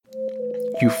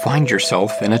you find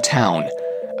yourself in a town.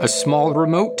 A small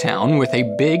remote town with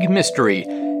a big mystery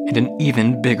and an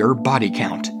even bigger body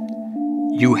count.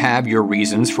 You have your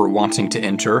reasons for wanting to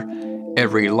enter.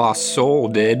 Every lost soul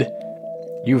did.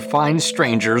 You find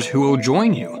strangers who will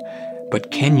join you, but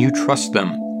can you trust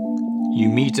them? You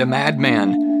meet a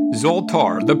madman,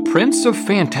 Zoltar, the Prince of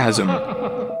Phantasm.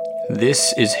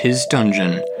 This is his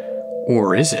dungeon.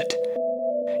 Or is it?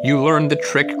 You learn the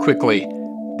trick quickly.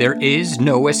 There is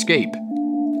no escape.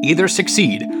 Either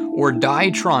succeed or die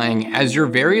trying as your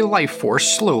very life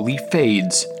force slowly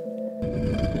fades.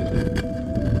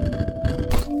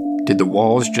 Did the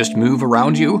walls just move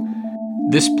around you?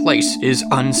 This place is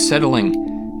unsettling.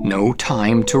 No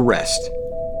time to rest.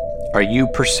 Are you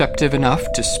perceptive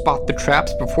enough to spot the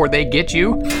traps before they get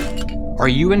you? Are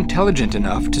you intelligent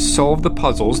enough to solve the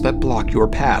puzzles that block your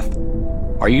path?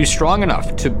 Are you strong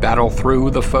enough to battle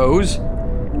through the foes?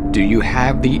 Do you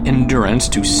have the endurance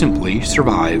to simply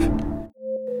survive?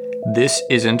 This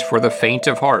isn't for the faint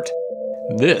of heart.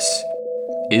 This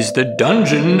is the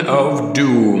Dungeon of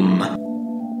Doom.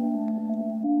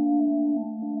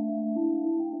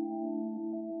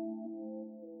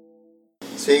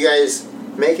 So you guys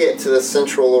make it to the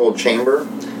central little chamber,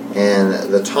 and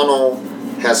the tunnel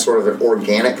has sort of an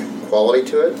organic quality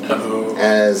to it,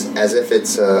 as if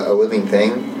it's a living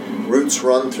thing. Roots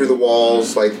run through the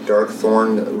walls like dark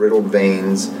thorn-riddled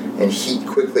veins, and heat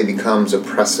quickly becomes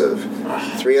oppressive.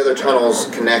 3 other tunnels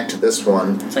connect to this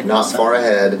one, like not far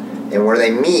ahead, and where they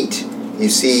meet, you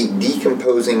see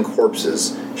decomposing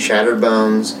corpses, shattered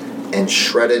bones, and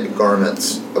shredded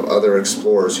garments of other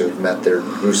explorers who have met their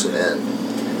gruesome end.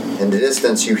 In the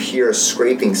distance, you hear a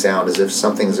scraping sound as if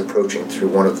something is approaching through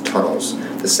one of the tunnels.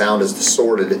 The sound is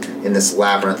distorted in this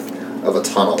labyrinth of a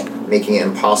tunnel, making it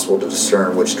impossible to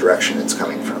discern which direction it's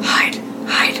coming from. Hide.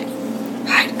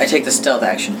 I take the stealth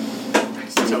action.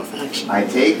 I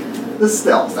take the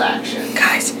stealth action.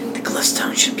 Guys, the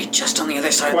glowstone should be just on the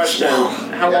other side Question, of the wall.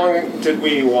 how long did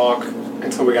we walk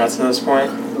until we got to this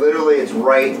point? Literally, it's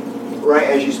right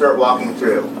as you start walking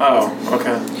through. Oh,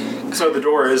 okay. So the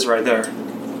door is right there.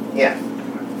 Yeah.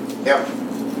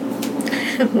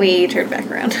 Yep. We turn back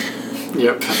around.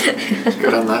 Yep.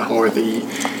 Go down that hole with the eat.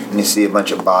 And you see a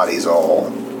bunch of bodies all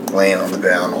laying on the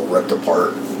ground, all ripped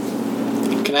apart.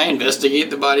 Can I investigate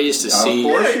the bodies to see?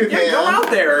 Of course you can. Go out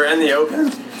there in the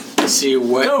open. To see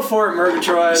what? Go for it,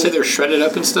 Murgatroyd. Say they're shredded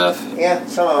up and stuff. Yeah,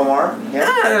 some of them are.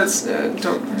 Yeah. It's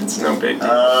no big deal.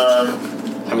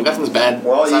 I mean, nothing's bad.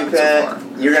 Well, you're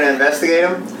going to investigate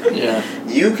them? Yeah.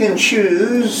 You can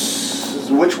choose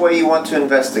which way you want to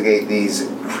investigate these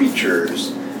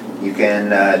creatures. You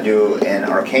can do an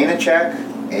Arcana check,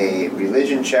 a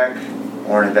Religion check,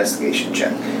 or an Investigation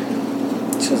check.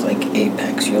 This is like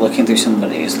Apex. You're looking through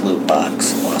somebody's loot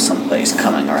box while somebody's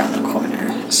coming around the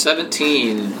corner.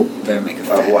 17. Better make it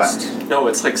Of fast. what? No,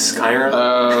 it's like Skyrim.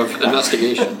 Of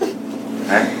investigation.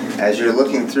 Right. As you're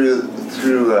looking through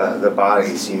the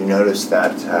bodies, you notice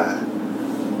that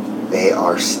they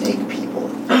are snake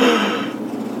people.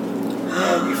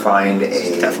 And you find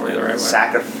a Definitely the right way.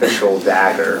 sacrificial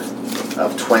dagger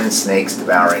of twin snakes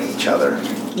devouring each other.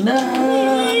 No!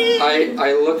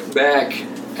 I look back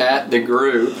at the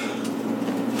group.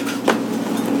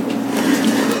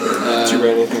 Did you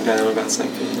write anything down about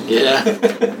snake people? Yeah.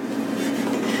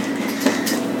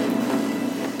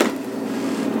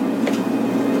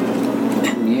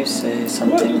 Can you say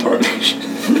something?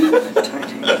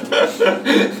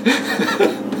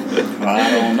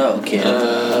 I don't know, kid.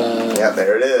 Yeah,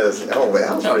 there it is. Oh,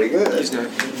 that was pretty good.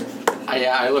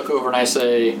 I look over and I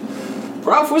say,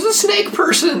 Ralph was a snake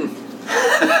person.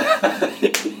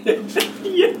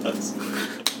 Yes.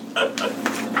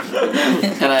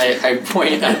 And I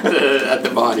point at the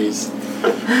bodies.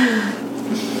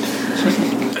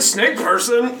 A snake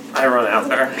person? I run out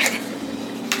there.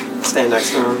 Stand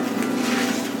next to him.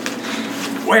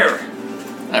 Where?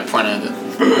 I point at it.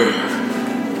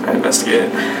 I investigate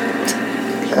it.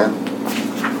 Okay.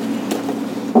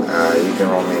 You can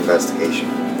roll me investigation.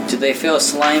 Do they feel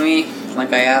slimy,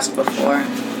 like I asked before?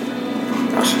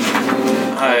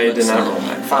 I did not roll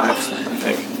my 5, I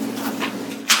think.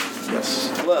 Yes.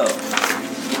 Whoa.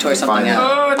 You tore something out.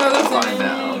 Oh, another Find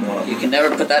out. You can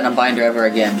never put that in a binder ever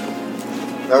again.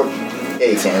 Nope. Yeah,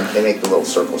 you can. They make the little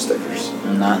circle stickers.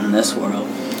 Not in this world.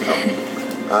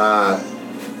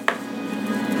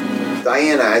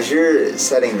 Diana, as you're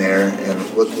sitting there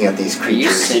and looking at these Are you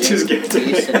creatures... sitting? Are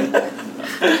you sitting there?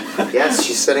 Yes,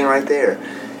 she's sitting right there.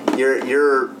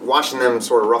 You're watching them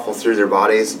sort of ruffle through their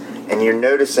bodies, and you're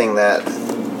noticing that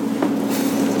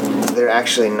they're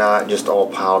actually not just all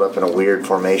piled up in a weird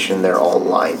formation. They're all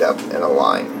lined up in a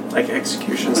line. Like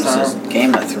execution What is style? this,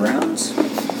 Game of Thrones?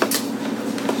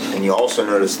 And you also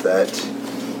notice that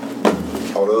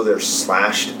although they're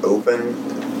slashed open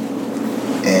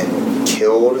and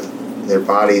killed, their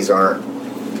bodies aren't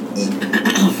eaten.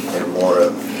 They're more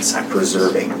of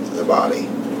preserving the body.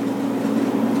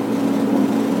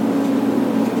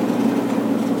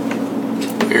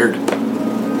 Weird.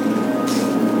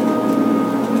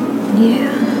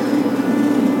 Yeah.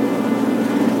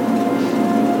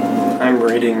 I'm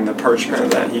reading the parchment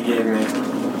that he gave me.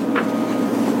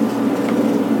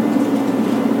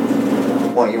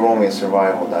 Why don't you roll me a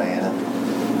survival, Diana?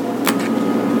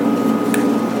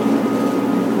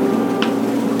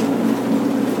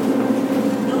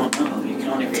 No, you can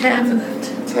only read 10. half of that.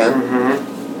 10?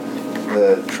 Mm-hmm.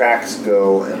 The tracks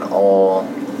go in all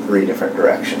 3 different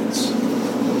directions.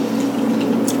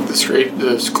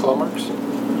 Those claw marks?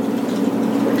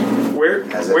 Where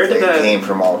As where if did they that? came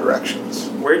from all directions.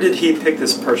 Where did he pick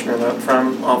this parchment up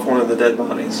from? Off one of the dead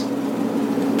bodies.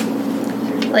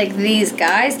 Like these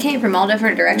guys came from all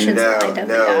different directions No, to find out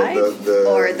no, the guy?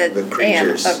 Or the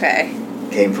creatures. Okay.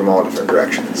 Came from all different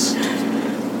directions.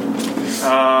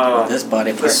 This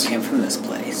body part This- came from this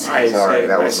place. Sorry,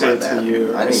 that I was say my to bad.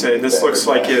 you. I I need say to do this better looks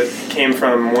with like that. it came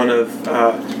from one of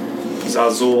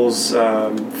Zazul's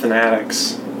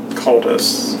fanatics,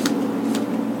 cultists.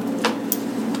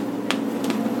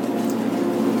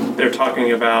 They're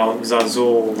talking about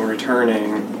Zazul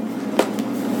returning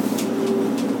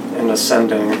and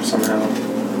ascending somehow.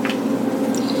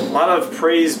 A lot of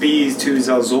praise be to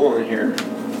Zazul in here.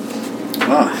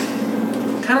 Oh,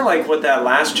 Kind of like what that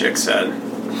last chick said.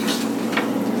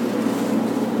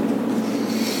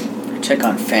 check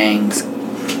on Fangs.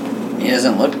 He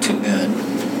doesn't look too good.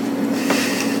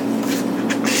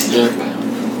 Yeah.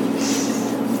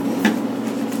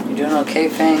 You doing okay,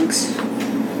 Fangs?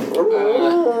 Or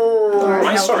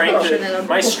My health potion in a strength,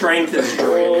 my strength is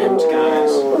drained,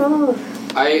 guys.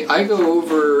 I go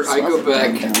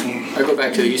back Down here. I go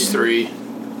back to these 3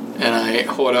 and I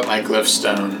hold up my glyph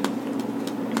stone.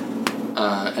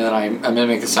 And then I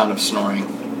mimic the sound of snoring.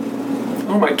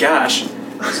 Oh my gosh. He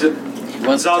wants to take a-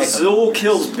 Zazul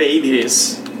kills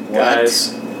babies,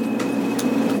 guys.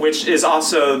 Which is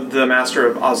also the master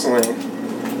of Osling.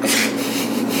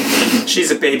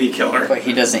 She's a baby killer. But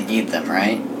he doesn't eat them,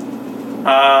 right?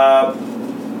 Uh,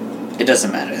 It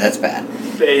doesn't matter. That's bad.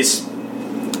 base.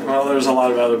 Well, there's a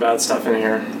lot of other bad stuff in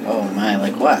here. Oh my,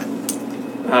 like what?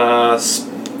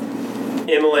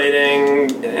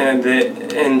 Immolating and the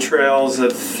entrails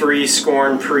of 3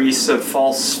 scorned priests of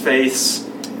false faiths.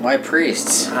 Why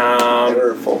priests?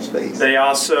 Never full space. They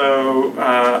also,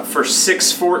 for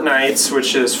 6 fortnights,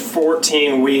 which is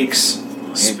 14 weeks,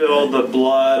 spilled the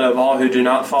blood of all who do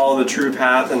not follow the true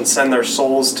path and send their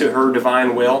souls to her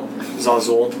divine will,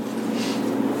 Zazul.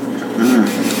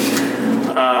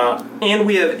 And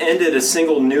we have ended a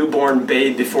single newborn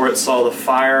babe before it saw the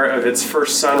fire of its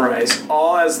first sunrise,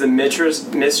 all as the mistress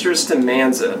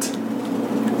demands it.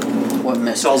 What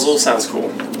mistress? Zazul sounds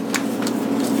cool.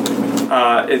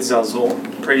 It's Zazul.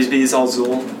 Praise be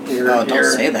Zazul. Here, Oh, don't here,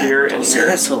 say that. here, Don't and say here,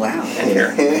 that so loud. and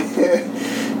here.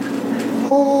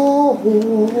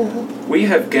 We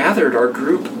have gathered our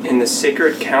group in the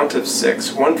sacred count of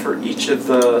 6, one for each of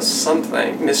the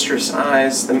something. Mistress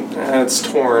eyes, it's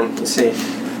torn, you see.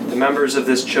 The members of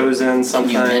this chosen Can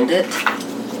something. you mend it?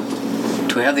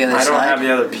 Do we have the other I side? don't have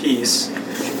the other piece. Do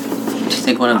you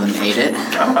think one of them ate it?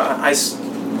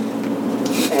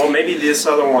 Well, maybe this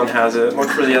other one has it. Look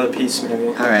for the other piece, maybe.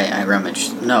 All right, I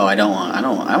rummaged. No, I don't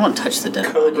want to touch the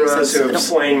dead bodies. Cobras who I have don't-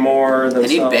 slain more They need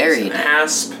themselves. buried. An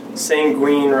asp,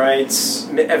 sanguine rites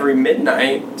every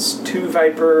midnight. 2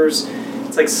 vipers.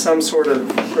 It's like some sort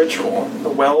of ritual. The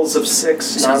wells of 6.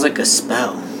 Sounds like a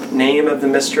spell. Name of the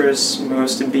mistress,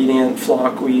 most obedient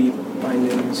flock we by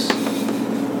news.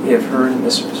 We have heard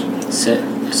mistress.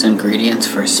 It's ingredients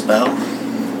for a spell.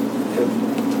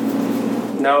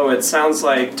 No, it sounds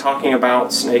like talking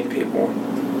about snake people.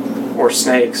 Or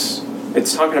snakes.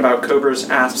 It's talking about cobras,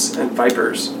 asps, and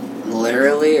vipers.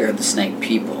 Literally, or the snake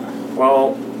people?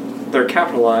 Well, they're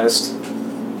capitalized.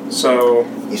 So,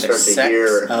 You start to Sex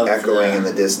hear of echoing the- in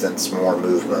the distance more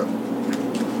movement,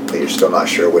 but you're still not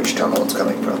sure which tunnel it's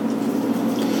coming from.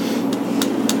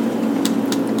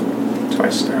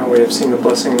 twice now we have seen the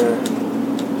blessing there.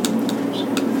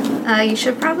 You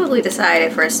should probably decide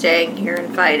if we're staying here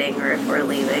and fighting or if we're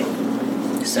leaving.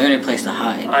 Is there any place to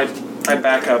hide? I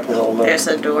back up a little bit. There's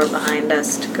a door behind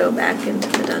us to go back into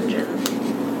the dungeon.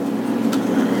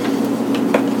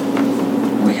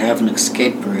 We have an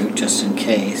escape route just in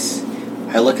case.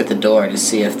 I look at the door to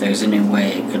see if there's any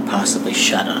way it could possibly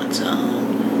shut on its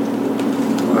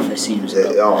own. Or if it seems...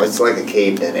 It's like a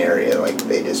caved-in area. Like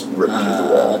they just ripped through the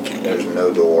wall. Okay. There's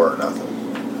no door or nothing.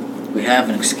 We have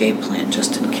an escape plan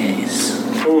just in case.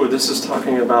 Ooh, this is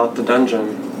talking about the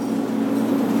dungeon.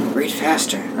 Read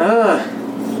faster.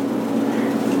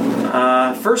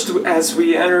 First, as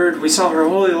we entered, we saw her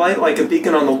holy light like a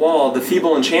beacon on the wall. The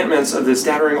feeble enchantments of this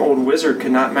doddering old wizard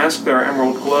could not mask their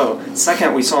emerald glow.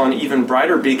 Second, we saw an even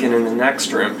brighter beacon in the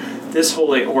next room. This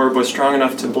holy orb was strong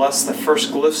enough to bless the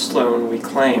first glyph stone we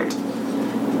claimed.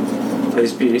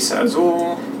 Please be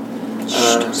Azul.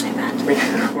 Don't say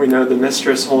that. We know the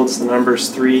mistress holds the numbers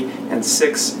 3 and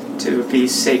 6 to be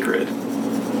sacred.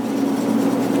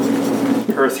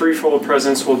 Her threefold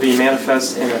presence will be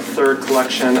manifest in a third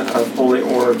collection of holy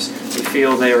orbs. We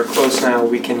feel they are close now.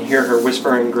 We can hear her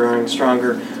whispering, growing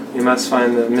stronger. We must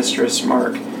find the mistress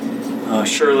mark. Oh,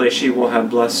 Surely she will have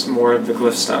blessed more of the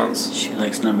glyph stones. She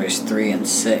likes numbers 3 and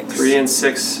 6. 3 and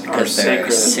 6 are Because there are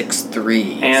sacred. 6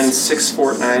 threes. And 6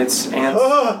 fortnights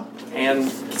and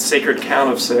sacred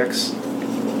count of 6.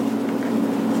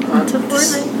 What's a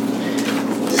fortnight?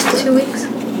 2 weeks?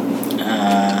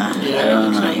 I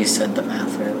don't know. He said the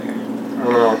math earlier. I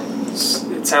don't know.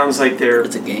 It sounds like they're...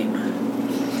 It's a game.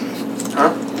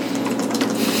 Huh?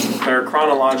 They're 20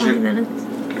 chronological.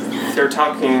 minutes. They're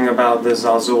talking about this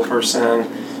Azul person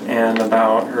and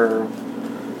about her...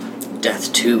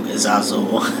 Death 2 is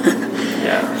Azul.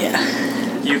 Yeah.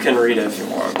 Yeah. You can read it if you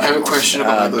want. I have a question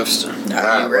about the glyphstone.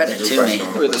 No, you read it to me.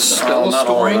 With the spell Not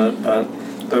all storing, of it, but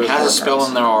those it has a four spell cards.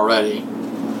 in there already.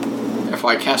 If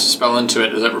I cast a spell into it,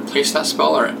 does it replace that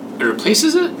spell, or it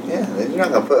replaces it? Yeah, you're not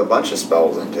going to put a bunch of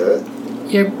spells into it.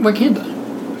 Yeah, why can't I?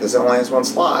 Because it only has one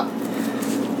slot.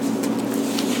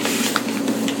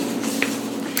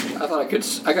 I thought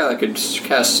I could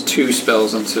cast 2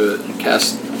 spells into it and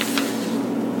cast.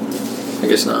 I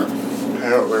guess not. I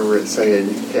don't remember it saying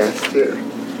you can cast 2.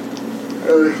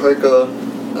 It was like a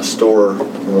store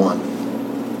 1.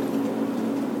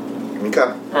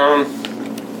 Okay.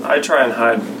 I try and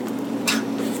hide.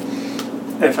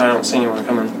 If I don't see anyone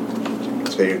coming.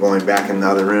 So you're going back in the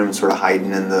other room, sort of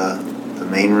hiding in the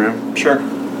main room, Sure.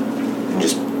 and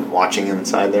just watching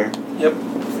inside there? Yep.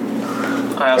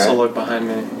 I also Okay. look behind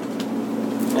me.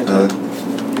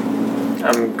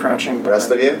 I'm crouching behind The rest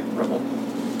of you? Rebel.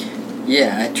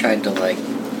 Yeah, I tried to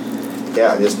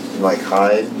Yeah, just like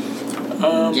hide.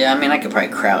 Yeah, I mean, I could probably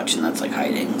crouch, and that's like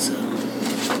hiding, so.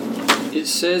 It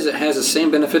says it has the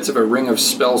same benefits of a ring of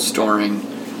spell storing.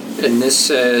 And this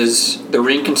says the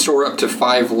ring can store up to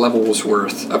 5 levels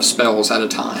worth of spells at a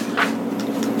time.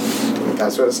 If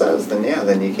that's what it says, then yeah,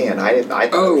 then you can. I thought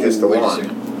it was just the wait a 1.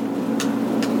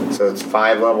 second. So it's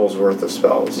 5 levels worth of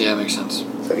spells. Yeah, makes sense.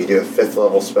 So if you do a 5th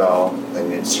level spell,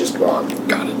 then it's just 1.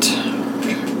 Got it.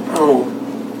 Oh,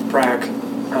 Brack.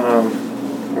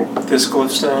 This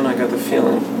glyphstone, I got the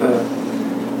feeling.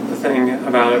 The thing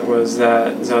about it was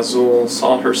that Zazul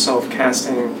saw herself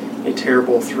casting a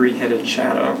terrible 3-headed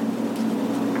shadow.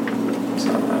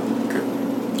 So that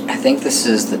could I think this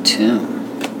is the tomb.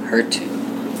 Her tomb.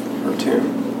 her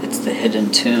tomb. It's the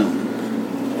hidden tomb.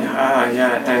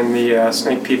 Yeah, and the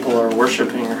snake people are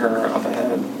worshipping her up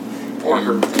ahead. Or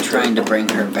her. And they're trying to bring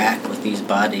her back with these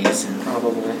bodies and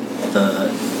Probably.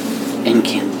 the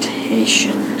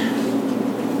incantation.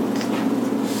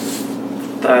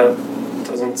 That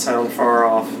doesn't sound far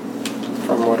off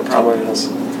from what it probably is.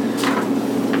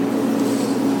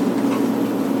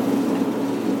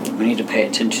 We need to pay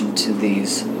attention to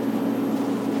these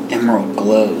emerald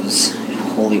glows and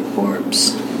holy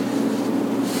orbs.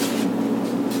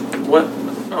 What?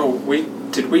 Oh,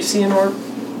 did we see an orb?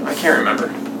 I can't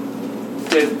remember.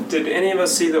 Did any of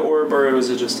us see the orb, or was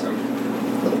it just him?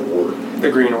 The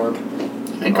green orb.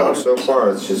 So far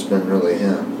it's just been really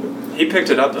him. He picked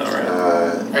it up though,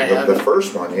 right? The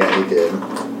first one, yeah, he did.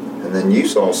 And then you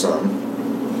saw some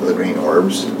of the green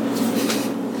orbs.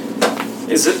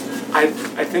 Is it? I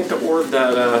think the orb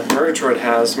that Murgatroyd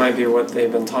has might be what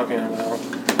they've been talking about.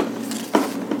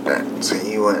 Alright, so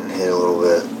you went and hit a little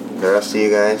bit. The rest of you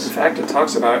guys? In fact, it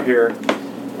talks about here,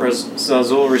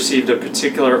 Zazul received a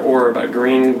particular orb, a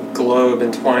green globe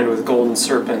entwined with golden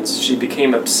serpents. She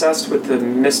became obsessed with the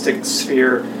mystic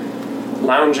sphere,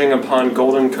 lounging upon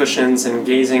golden cushions and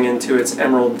gazing into its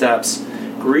emerald depths.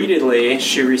 Greedily,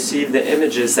 she received the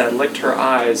images that licked her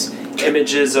eyes,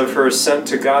 images of her ascent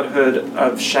to godhood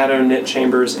of shadow-knit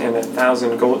chambers and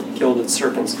 1,000 gilded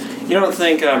serpents. You don't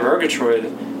think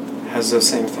Murgatroyd has those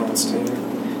same thoughts, do you?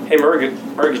 Hey,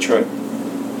 Murgatroyd.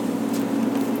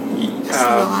 There's a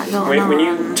lot going When on.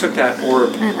 you took that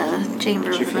orb, In a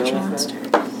chamber Did you with a bunch feel of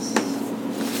anything?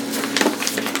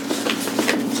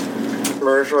 monsters.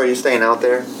 Marshall, are you staying out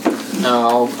there?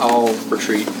 No, I'll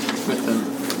retreat with them.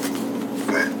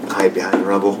 Hide behind the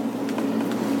rubble.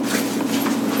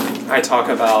 I talk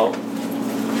about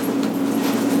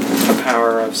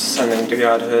power of sending to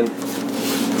godhood.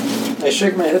 I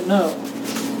shake my head no.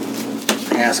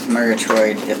 I ask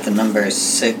Murgatroyd if the numbers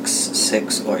 6,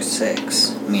 6, or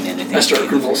 6 mean anything. I start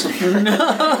convulsing. No,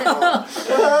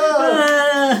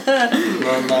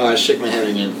 I shake my head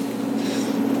again.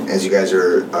 As you guys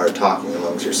are talking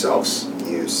amongst yourselves,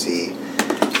 you see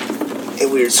a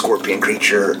weird scorpion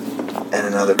creature and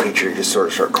another creature just sort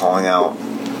of start calling out.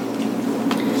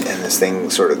 And this thing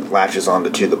sort of latches onto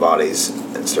two of the bodies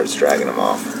and starts dragging them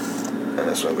off. And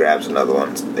this one grabs another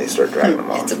one, they start dragging them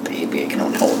off. It's a baby, I can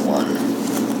only hold one.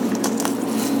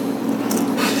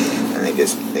 And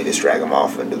they just drag them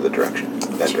off into that direction.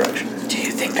 Do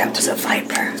you think that was a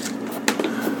viper?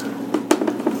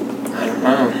 I don't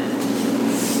know.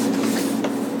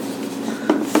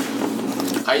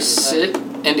 I sit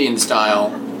Indian style,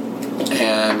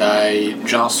 and I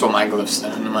jostle my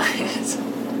glyphstone in my hands.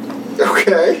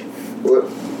 Okay. What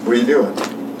are you doing?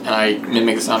 And I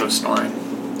mimic the sound of snoring.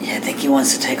 Yeah, I think he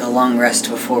wants to take a long rest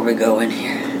before we go in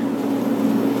here.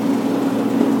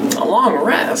 A long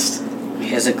rest? He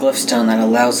has a glyphstone that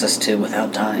allows us to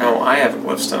without dying. No, I have a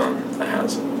glyphstone that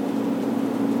has it.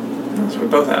 So we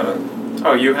both have it.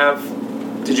 Oh, you have...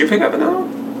 Did you pick up another one?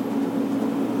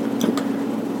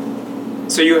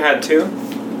 So you had two?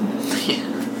 Yeah.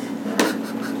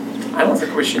 I don't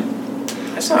think we should...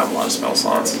 I still have a lot of spell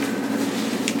slots.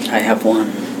 I have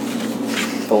one.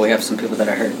 But we have some people that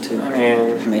are hurt too. I mean,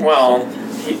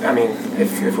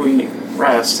 if we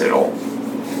rest, it'll...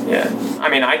 Yeah. I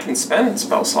mean, I can spend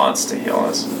spell slots to heal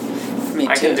us. Me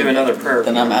I can too. do another prayer.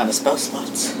 Then I'm out of spell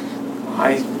slots.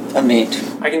 I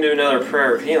can do another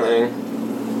prayer of healing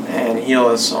and heal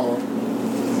us all.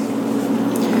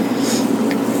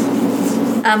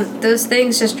 Those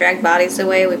things just drag bodies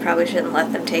away. We probably shouldn't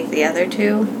let them take the other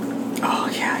two. Oh,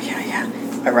 yeah.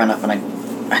 I run up and I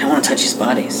don't want to touch his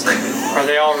bodies. Are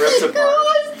they all ripped apart?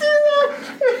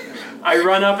 I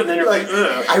run up and then you're like,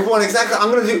 ugh. I want exactly.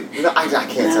 I'm gonna do. No, I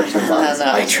can't touch the bodies.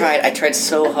 No. I tried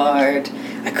so hard.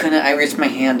 I couldn't. I reached my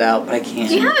hand out, but I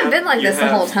can't. You haven't been like this the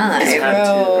whole time,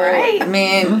 I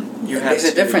mean, You there's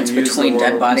have a difference to use between the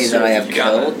dead word bodies that I have if you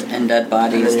got killed and dead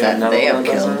bodies And then you have that they another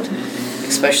have one that killed.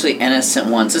 Especially innocent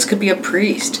ones. This could be a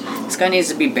priest. This guy needs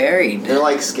to be buried. They're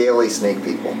like scaly snake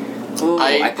people. Ooh,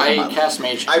 I pick 'em up. cast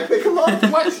mage. I pick them up.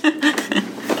 What?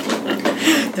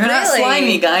 They're not Really?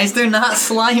 slimy, guys. They're not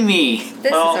slimy. This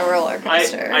is a roller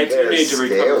coaster. I do They're need to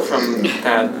recover scaly. from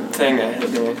that thing that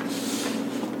hit me.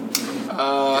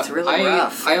 It's really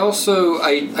rough. I also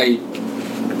I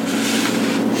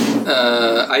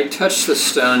touch the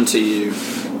stone to you,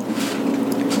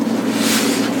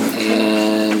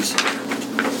 and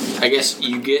I guess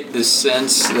you get the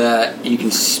sense that you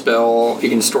can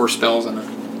store spells in it.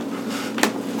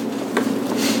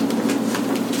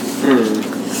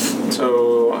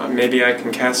 So maybe I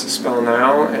can cast a spell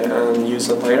now and use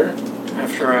it later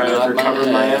after I've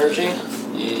recovered my energy.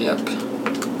 Yep.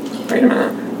 Wait a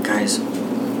minute. Guys,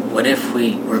 what if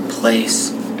we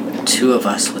replace two of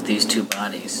us with these two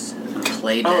bodies and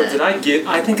play dead? Oh, did I give?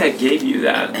 I think I gave you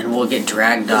that. And we'll get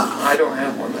dragged off. I don't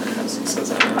have one that says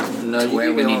that. No, you Where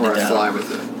can we go need where to I go. fly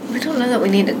with it. I don't know that we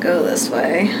need to go this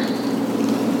way.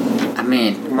 I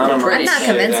mean, None of we're them pretty I'm not say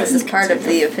convinced that this is you part can of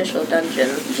take the official dungeon.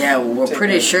 Yeah, we're Take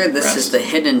pretty a sure this is rest. the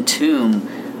hidden tomb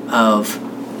of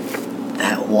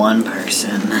that one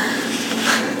person.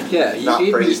 Yeah, you Not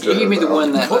gave me the though.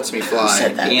 one that lets me fly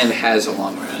said that? and has a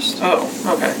long rest. Oh,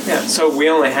 okay. Yeah, so we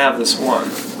only have this one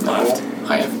left.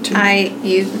 I have two.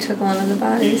 You took one of the You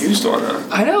bodies. used one though.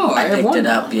 I know. I I have picked one. it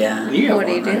up, yeah. You have What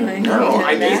are you one, right? doing? No, You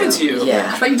I have gave that? it to you.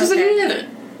 Yeah. I thought you just Okay. did it.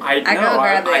 I go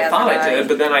grab the I thought other I did, body.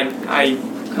 but then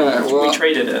we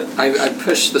traded it. I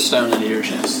pushed the stone into your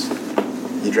chest.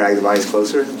 You drag the bodies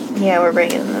closer. Yeah, we're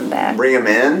bringing them back. Bring them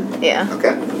in. Yeah.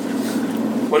 Okay.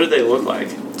 What did they look like?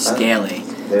 Scaly.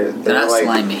 They're not like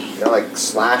slimy. They're like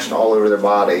slashed all over their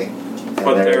body. And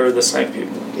But they're the snake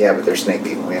people. Yeah, but they're snake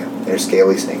people. Yeah, they're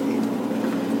scaly snake people.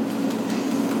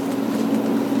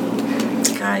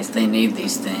 Guys, they need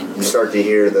these You things. start to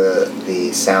hear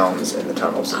the sounds in the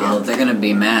tunnels again. Oh, they're gonna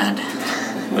be mad.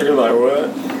 They're like, what?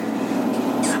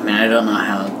 I mean, I don't know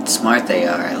how smart they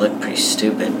are. I look pretty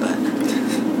stupid, but...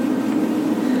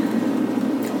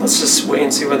 Let's just wait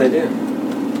and see what they do.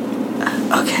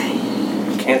 Okay.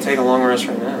 Can't take a long rest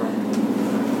right now. I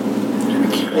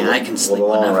mean, I can sleep Well,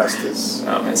 the long whenever. rest is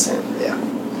Oh, I see. yeah.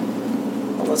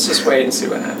 Well, let's just wait and see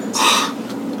what happens.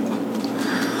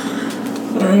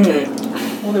 Alright.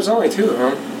 Well, there's only two of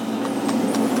them.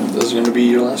 Those are going to be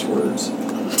your last words.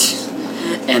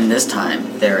 And this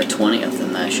time, there are 20 of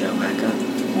them that show back up.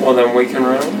 Well, then we can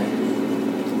run away.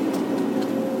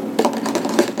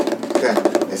 Okay,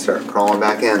 they start crawling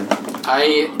back in.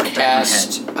 I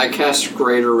cast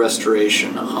Greater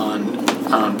Restoration on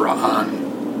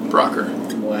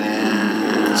Brocker.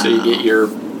 Wow. So you get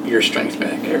your strength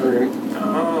back.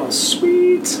 Oh,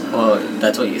 sweet. Well,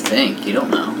 that's what you think. You don't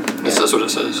know. Yes, that's what it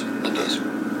says. It does.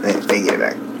 They get it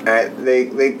back. Alright,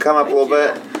 they come up a little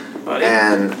bit, Buddy.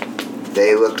 and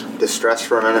they look distressed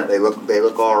for a minute. They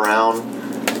look all around,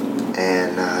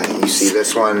 and you see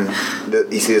this one. And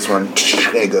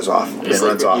it goes off. It's It like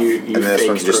runs when off, you and this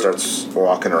one fake just throw. starts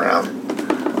walking around.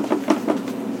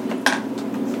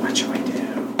 What should we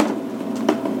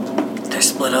do? They're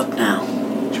split up now.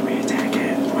 Should we attack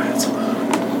it while it's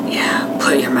alone? Yeah,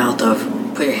 put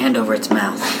your hand over its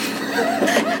mouth.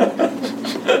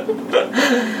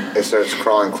 It starts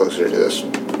crawling closer to this.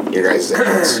 Your guys'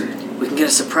 entrance. We can get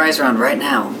a surprise round right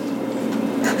now.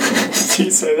 Did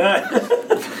you say that?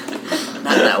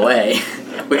 Not that way.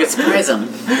 We could surprise them.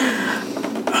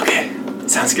 Okay,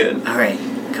 sounds good. All right,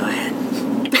 go ahead.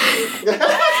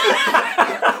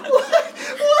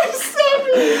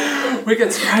 We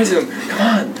can surprise him. Come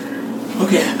on.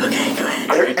 Okay. Okay, go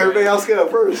ahead. Everybody else go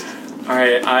first. All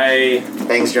right,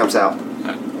 Fangs jumps out.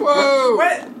 Whoa!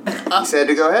 What? He said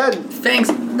to go ahead. Thanks.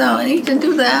 No, you didn't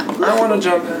do that. I want to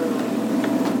jump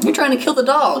in. You're trying to kill the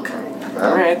dog.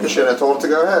 Well, Alright. you should have told it to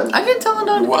go ahead. I didn't tell the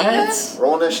dog to do What? that.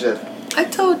 Roll initiative. I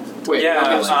told. Wait, Yeah,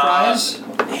 yeah, surprise?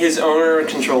 His owner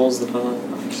controls the phone.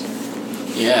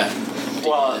 Yeah.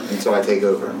 Well, Until I take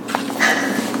over.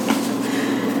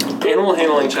 animal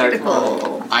handling check.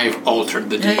 Critical. I've altered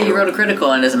the deal. Hey, you wrote a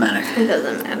critical and it doesn't matter. It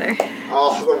doesn't matter.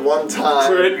 Oh, the one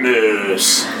time. Crit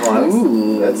miss. Oh,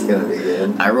 Ooh. that's gonna be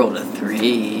good. I rolled a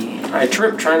 3. I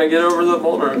tripped trying to get over the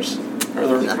boulders. Or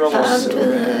the Up rubbles. to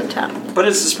the top. But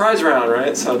it's a surprise round,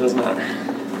 right? So it doesn't matter.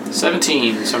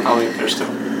 17, so I'm probably up there still.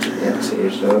 Yeah, so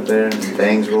you're still up there.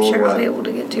 Fangs roll Sure, I'll what? be able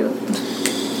to get to it.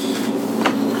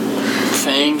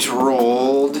 Fangs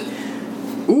rolled.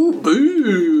 Ooh,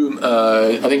 boom!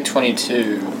 I think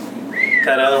 22.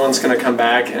 That other one's gonna come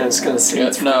back and it's gonna see Yeah,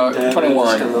 it's no, dead. 21.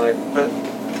 It's gonna be like, what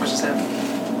just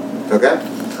happened? Okay.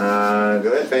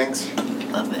 Go ahead, Fangs.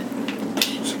 Love it.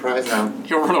 Surprise round.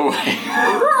 He'll run away.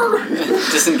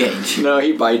 Disengage. No,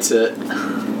 he bites it.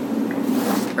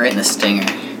 Right in the stinger.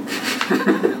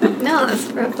 No, that's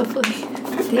probably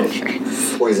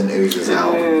dangerous. Poison oozes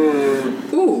out.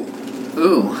 Ooh.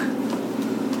 Ooh.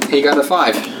 He got a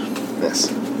 5. Yes.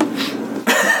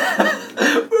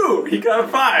 Ooh, he got a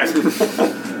 5.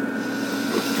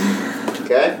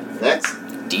 Okay, next.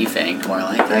 Defanged, more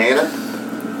like it. Diana.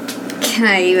 Can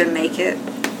I even make it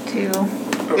to?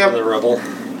 Over Yep. the rubble.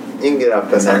 You can get up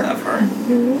in It's not there. that far. I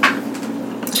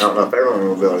don't know if everyone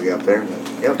will be able to get up there, but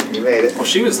yep, you made it. Well,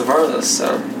 she was the farthest,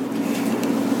 so.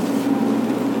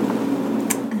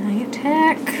 I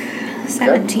attack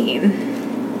 17.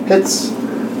 Hits.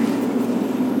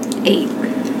 8.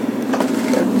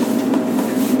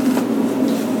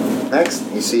 Next,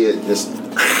 you see it just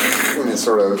and it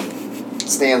sort of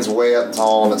stands way up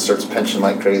tall and it starts pinching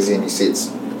like crazy, and you see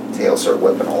its tail start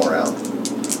whipping all around.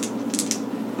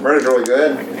 Murder's really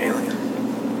good. Like an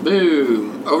alien.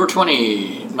 Boom. Over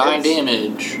 20. 9 Yes.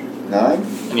 damage. 9.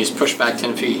 And he's pushed back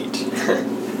 10 feet. Okay.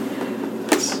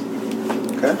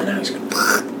 And now he's gonna.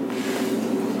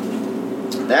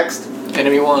 Next.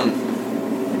 Enemy 1.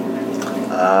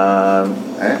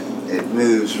 Alright. It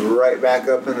moves right back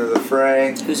up into the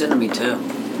fray. Who's enemy 2?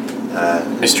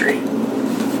 Mystery.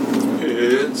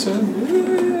 It's a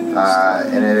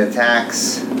And it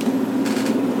attacks.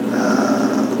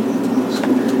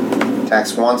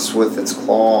 Attacks once with its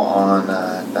claw on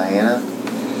Diana.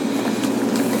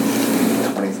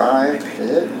 25 to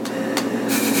hit.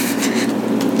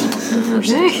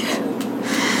 Okay.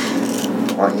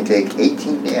 Why don't you take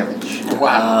 18 damage?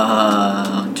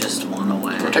 Wow. Just one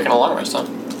away. We're taking a long rest, huh?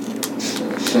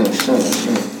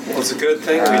 Well, it's a good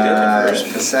thing we did it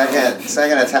first. The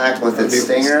second attack with its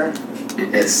stinger,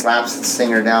 it slaps its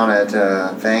stinger down at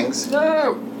Fangs.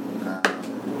 No.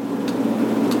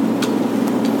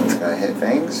 It's gonna hit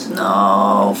Fangs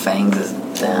No, Fangs is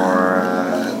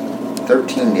down. for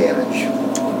 13 damage.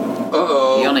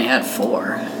 Uh-oh. He only had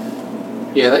 4.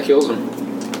 Yeah, that kills him.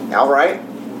 Outright?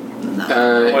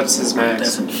 No, What's his max?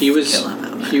 doesn't He was kill him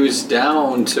out. he was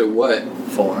down to what?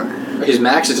 4. His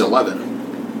max is 11.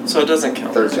 So it doesn't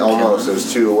count. 13, almost. It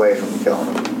was 2 away from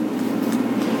killing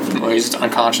him. Well, he's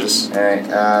unconscious. Alright,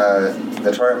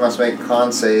 the target must make a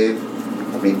con save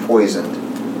or be poisoned.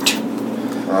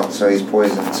 Well, so he's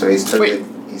poisoned, so he's totally...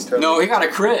 Wait. He's totally No, he got a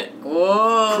crit.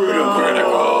 Whoa!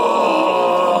 Critical.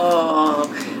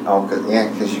 Oh, good. Yeah,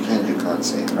 because you can't do con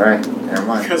save. Alright, never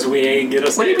mind. Because we ain't get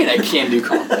us. What do you mean I can't do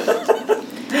combat?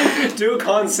 Do a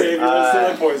con save. You're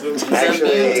still poisoned. Actually,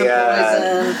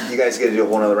 to poison. you guys get to do a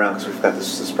whole nother round because we've got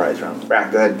this surprise round.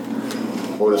 Brack, go ahead.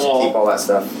 We'll just keep all that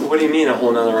stuff. What do you mean a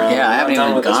whole nother round? Yeah, I haven't Not done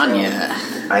even with this gone round.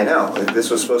 yet. I know.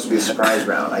 This was supposed to be a surprise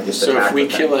round. I just So if attacked we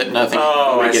with kill it, nothing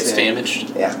I gets see.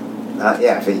 damaged. Yeah.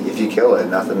 Yeah, if you kill it,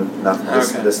 nothing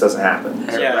Okay. this doesn't happen.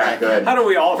 So, Yeah. Brack, go ahead. How do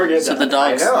we all forget So that? the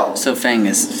dog's. I know. So Fang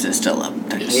is still up.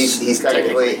 He's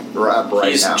technically up right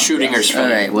He's now. shooting her Yes. straight.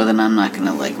 Alright, well then I'm not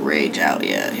gonna like rage out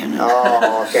yet, you know.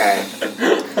 Oh, okay.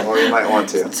 Well, you might want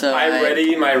to. So I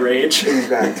ready my rage. He's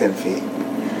back 10 feet.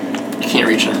 You can't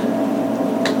reach him.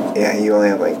 Yeah, you only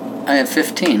have like I have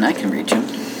 15. I can reach him.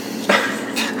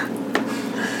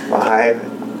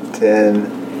 5,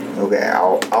 10. Okay,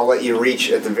 I'll let you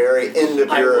reach at the very end of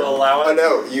I your. will allow it. Oh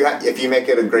no, if you make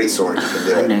it a great sword, you can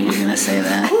do I it. knew you were gonna say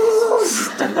that.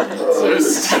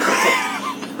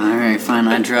 Alright, fine.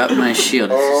 I dropped my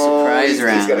shield. It's a surprise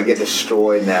round. He's gonna get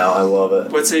destroyed now. I love it.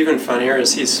 What's even funnier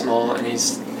is he's small and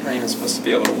he's not even supposed to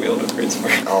be able to wield a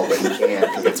greatsword. Oh, but he can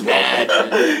because it's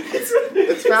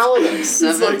it's paladin.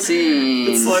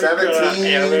 17. It's like 17,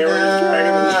 anime where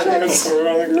he's dragging the sword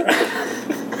on the ground.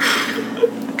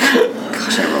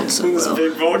 Gosh, I rolled so This low.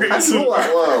 big vulgar. How'd you roll that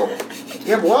low?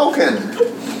 You have Welkin.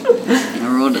 I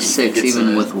rolled a 6 It's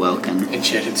even a- with Welkin.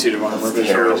 Enchanted suit of armor, but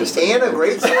sure, just And a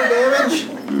great sword damage.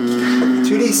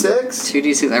 2d6.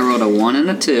 2d6. I rolled a 1 and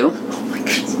a 2.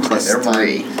 Plus Never mind.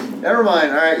 3. Never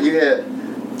mind. All right, you hit.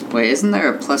 Wait, isn't there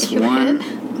a plus You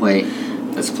 1? Wait.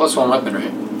 it's a +1 weapon,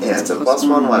 right? Yeah, it's a plus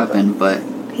one weapon. But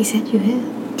He said you hit.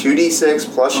 2d6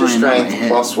 plus your Oh, I know, I strength hit.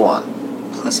 plus 1.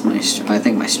 plus my I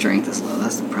think my strength is low.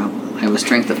 That's the problem. I have a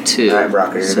strength of 2. All right,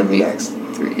 Brocker, you're so gonna be it'd next.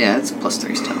 3. Yeah, it's plus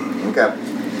 3 still. Okay.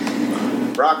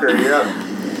 Brocker, you're up.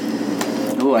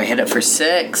 Oh, I hit it for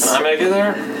 6. Can I make it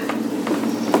there?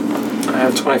 I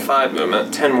have 25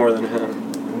 movement, 10 more than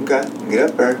him. Okay, get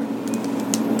up there.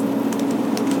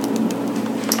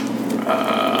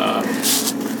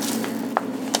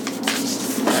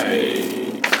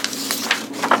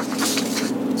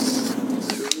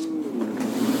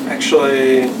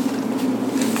 Actually,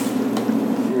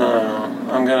 no.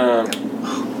 I'm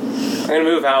gonna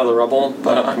move out of the rubble,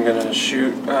 but I'm gonna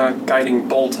shoot a guiding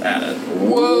bolt at it.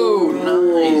 Whoa,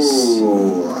 nice.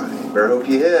 Ooh, better hope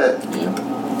you hit.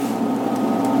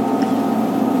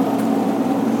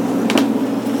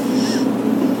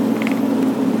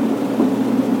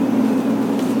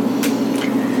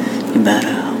 You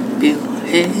better be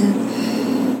ahead.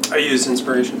 I used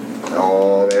inspiration.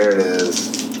 Oh, there it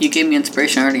is. You gave me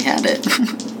inspiration. I already had it.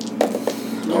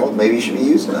 Oh, maybe you should be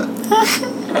using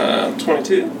it.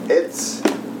 22. Hits.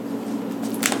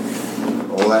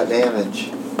 All that damage.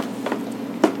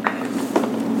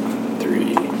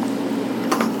 3.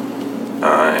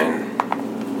 9.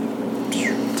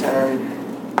 10.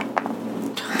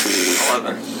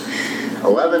 11.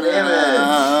 11 damage.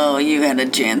 Oh, you had a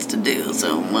chance to do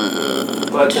so much.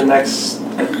 But the next...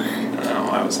 No,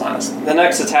 I was last. The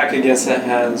next attack against it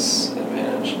has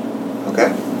advantage.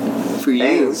 Okay. For you.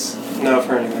 Thanks. No,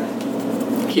 for anything.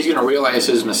 He's gonna realize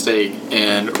his mistake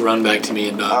and run back to me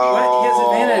and dodge. Oh, He has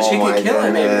advantage. He could my kill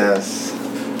it, maybe. goodness.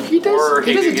 He does. Or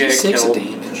He he doesn't could do get 6 killed.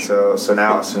 damage. So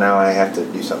now I have to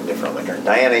do something different on my turn.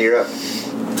 Diana, you're up.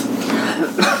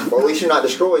 Well, at least you're not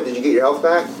destroyed. Did you get your health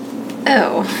back?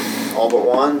 Oh. All but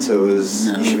 1, so it was.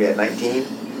 No. You should be at 19.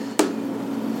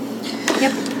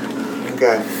 Yep.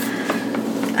 Okay.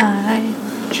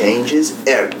 I Changes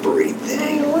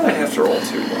everything. Why do I have to roll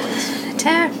 2 ones?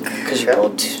 attack. Because you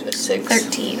rolled a 6.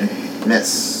 13.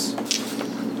 Miss.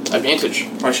 Advantage.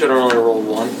 I should have only rolled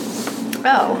 1.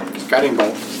 Oh. Guiding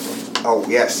bolt. Oh,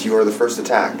 yes, you are the first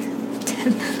attack.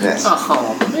 Miss.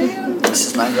 Oh man. This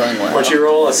is not going well. What'd you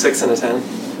roll? A 6 and a 10?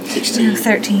 16.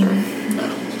 13.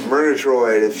 Murder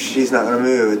Droid, if she's not going to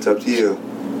move, it's up to you.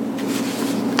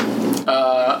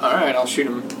 Alright, I'll shoot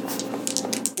him.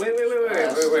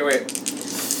 Wait.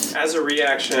 As a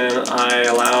reaction, I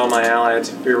allow my ally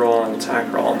to reroll an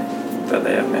attack roll that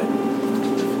they have made.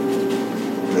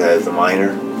 That is a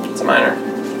minor. It's a minor.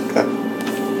 Okay.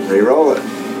 Reroll it.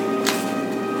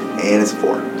 And it's a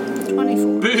 4.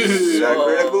 24. Is that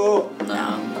critical?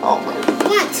 No. Oh my.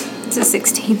 What? It's a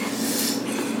 16.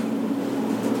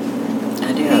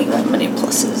 I do have that many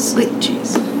pluses. Wait.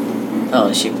 Jeez.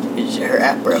 Oh, her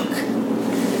app broke.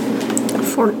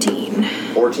 14.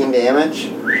 14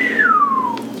 damage?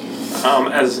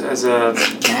 As a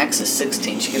Max is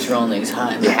 16. She keeps rolling these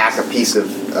high. You hack a piece of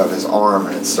his arm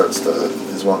and it starts to,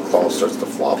 his one claw starts to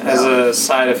flop down. as a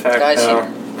side effect, Guys, though,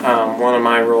 one of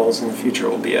my rolls in the future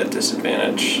will be at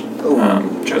disadvantage,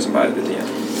 chosen by the DM.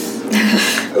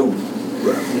 Oh.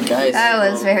 Guys,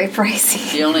 That was very pricey.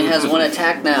 she only has 1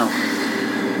 attack now.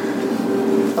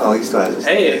 Oh, he still has his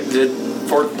Hey, it did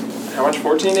how much?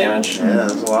 14 damage? Yeah,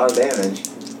 that's a lot of damage.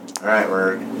 Alright,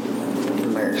 Merg.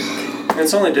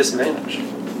 It's only disadvantage.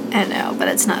 I know, but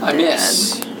it's not I bad.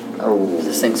 miss. Oh.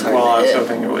 This thing's hard Well, I to was hit.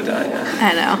 hoping it would die, yeah.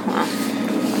 I know. Well,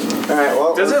 Alright,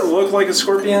 well. Does it look like a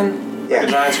scorpion? Yeah. Like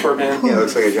a giant scorpion? Yeah, it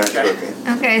looks like a giant Okay.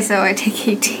 scorpion. okay, so I take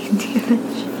 18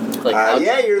 damage. Like,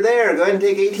 Yeah, you're there. Go ahead and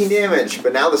take 18 damage.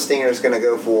 But now the stinger's gonna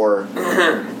go for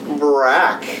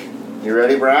Brack. You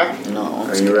ready, Brack? No. I'm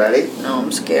Are scared. you ready? No,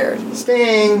 I'm scared.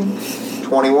 Sting.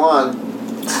 21.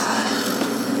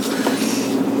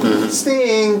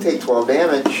 Sting. Take 12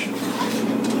 damage.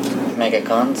 Make a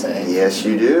con save. Yes,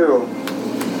 you do.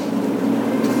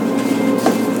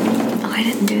 Oh, I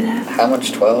didn't do that. How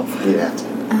much? 12? You have to.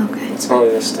 Okay. It's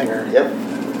only a stinger. Yep.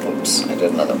 Oops, I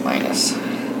did another minus.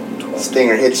 12.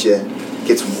 Stinger hits you.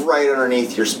 Gets right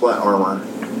underneath your splint armor.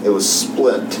 It was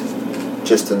split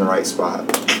just in the right spot.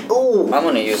 Oh. I'm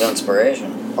gonna use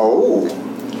inspiration. Oh.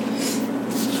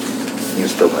 You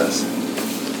still miss.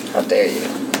 How dare you?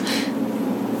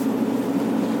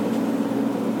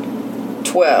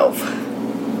 12.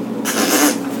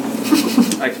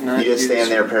 I cannot You just use- stand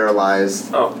there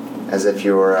paralyzed Oh, as if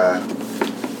you were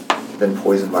been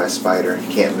poisoned by a spider. You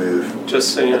can't move.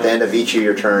 just so you At the end know. of each of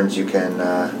your turns, you can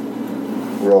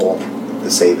roll the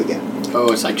save again.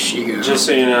 Oh, it's like Shigo. Just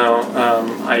so you know,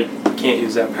 I can't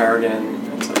use that power again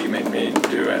until you make me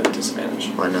do it at a disadvantage.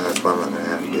 I know that's why I'm not going to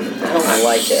have you do it. I don't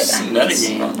like it.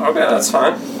 Metagame. Okay, that's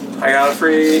fine. I got a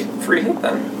free hit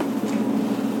then.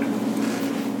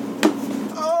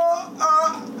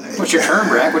 What's your turn,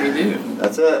 Brack? What do you do?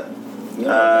 That's it.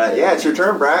 Yeah, it's your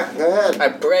turn, Brack. Go ahead. I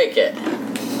break it.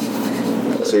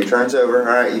 So your turn's over.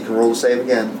 All right, you can roll the save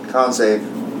again. Con save.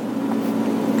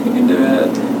 You can do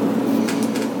it.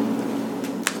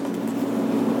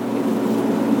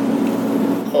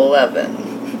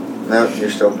 Nope, you're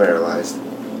still paralyzed.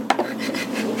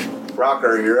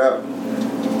 Rocker, you're up.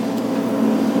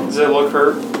 Does it look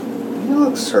hurt? He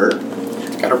looks hurt.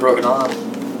 It's got a broken arm.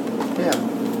 Yeah.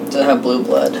 Does it have blue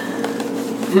blood?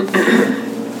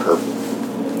 Purple.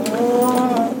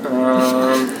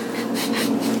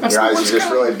 That's Your the eyes worst are just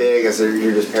guy. really big as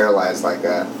you're just paralyzed like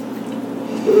that.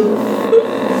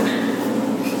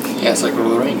 Yeah, it's like Lord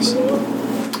of the Rings.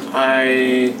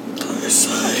 I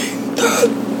Saying that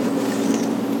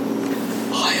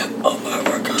I am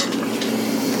American.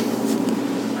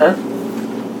 huh?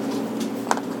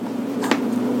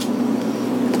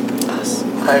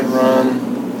 I run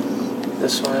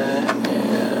this way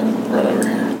and run over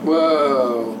here,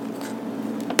 Whoa.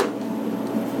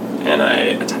 and I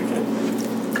attack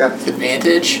it. Okay.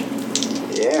 Advantage?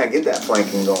 Yeah, get that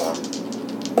flanking going.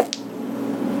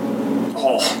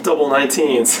 Oh, double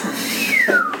 19s.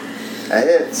 That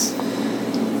hits.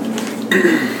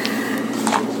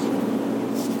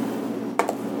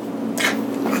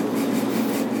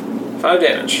 Five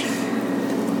damage.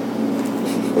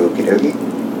 Okie dokie.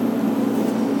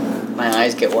 My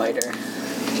eyes get wider.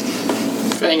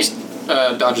 Fangs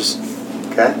dodges.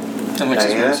 Okay. And which is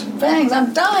Diana? worse. Bangs,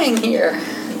 I'm dying here.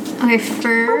 Okay,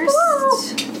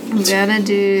 first I'm gonna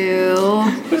do.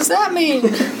 What does that mean?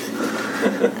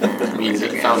 That means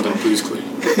it found a Blue's Clue.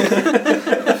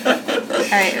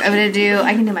 Alright, I'm gonna do.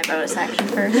 I can do my bonus action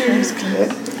first.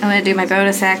 Yeah. I'm gonna do my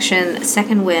bonus action,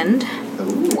 Second Wind,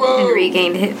 Ooh. Whoa. and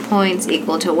regained hit points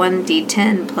equal to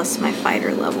 1d10 plus my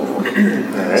fighter level.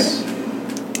 Alright.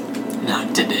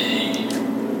 Not today.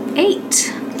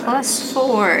 8 plus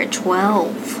 4,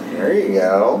 12. There you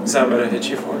go. Is that what I hit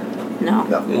you for? No,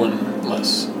 No. One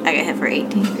less. I got hit for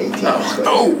 18. 18. so-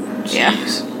 Oh! Yeah.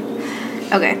 Jeez.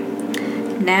 Okay,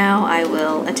 now I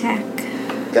will attack.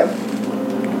 Okay.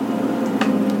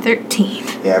 13.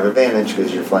 You have advantage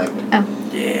because you're flanked. Oh,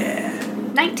 Yeah.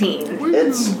 19.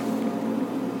 It's.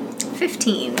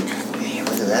 15. Man,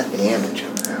 look at that damage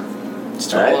coming out.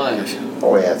 Still Alright. alive.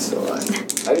 Oh, yeah, it's still alive.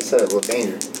 I just said it looked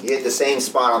dangerous. You hit the same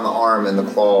spot on the arm and the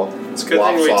claw It's a good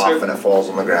flops thing we off took- and it falls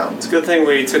on the ground. It's a good thing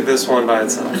we took this one by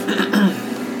itself.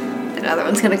 Another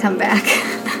one's gonna come back.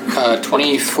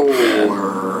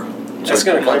 24. It's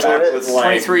gonna come About back it. with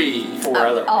like 23. 4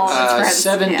 other. Oh, that's right.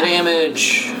 7 Yeah.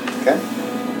 damage. Okay.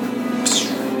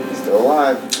 Still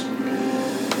alive.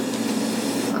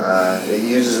 It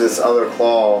uses its other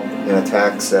claw and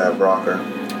attacks Brocker.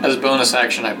 As a bonus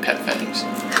action, I pet Fangs.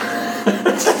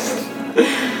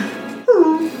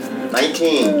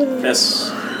 19. Miss.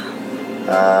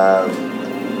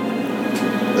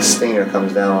 The stinger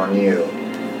comes down on you.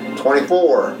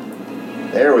 24.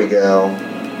 There we go.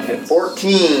 Hits.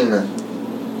 14.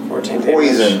 14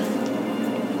 Poison.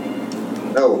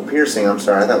 No, piercing. I'm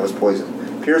sorry. I thought it was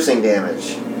poison. Piercing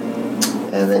damage.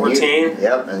 And then 14? You,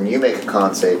 yep, and you make a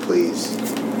con save, please.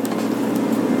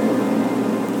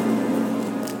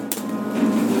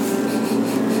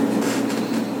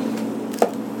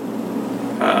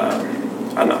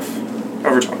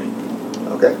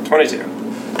 22.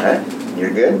 Alright,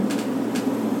 you're good.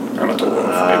 I'm at the wolf,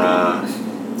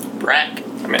 maybe. Brack.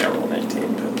 I mean, I rolled an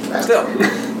 18, but Brack. still.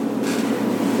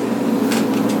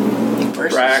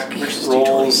 Versus- Brack versus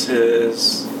rolls D20.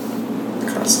 his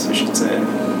Constitution save.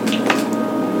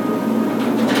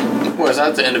 Well, it's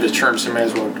at the end of his turn, so may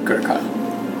as well go to Kyle.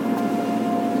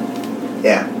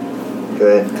 Yeah. Go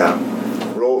ahead, Kyle.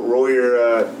 Roll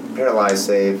your paralyzed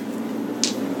save.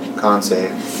 Con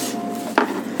save.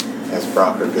 As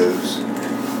Brocker goes.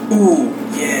 Ooh,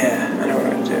 yeah. I know what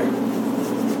I'm going to do.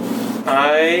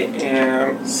 I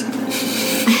am.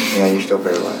 Yeah, you're still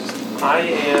paralyzed. I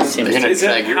am. Seems They're gonna Is it,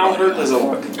 drag your how body hurt out. does it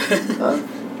look? Huh?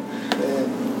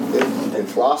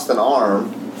 It's lost an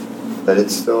arm, but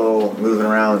it's still moving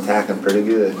around, attacking pretty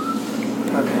good.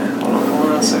 Okay, hold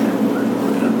on a second.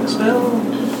 Look up the spell.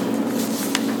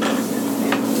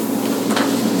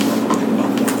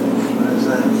 What is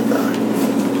that?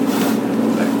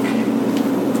 Okay.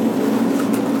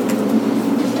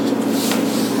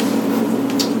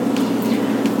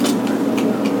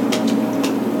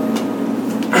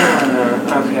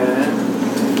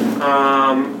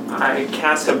 I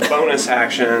cast a bonus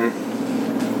action,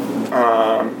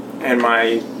 and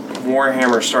my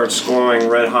warhammer starts glowing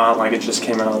red hot like it just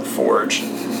came out of the forge.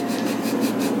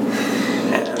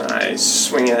 And I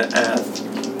swing it at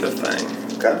the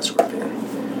thing. Okay. Scorpion.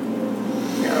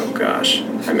 Oh gosh,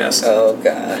 I missed. Oh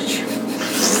gosh.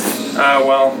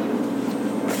 Well,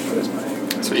 what is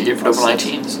my So you get for double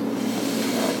 19s.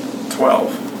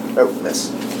 12? Oh,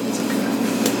 miss.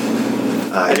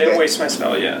 I didn't waste my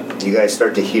spell yet. You guys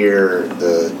start to hear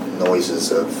the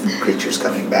noises of creatures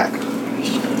coming back.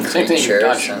 Same thing. You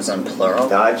dodge. Creatures in plural.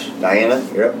 Dodge, Diana,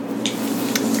 you're up.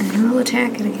 And I'll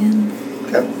attack it again.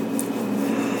 Okay.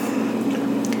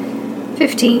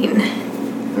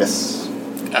 15. Miss.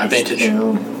 Advantage.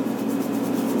 Still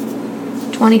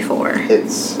 24.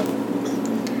 Hits.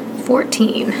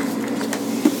 14.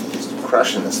 Just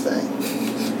crushing this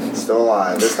thing. Still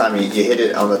alive. This time you hit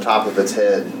it on the top of its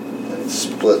head and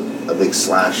split a big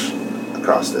slash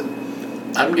across it.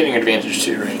 I'm getting advantage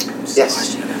too, right?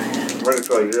 Yes.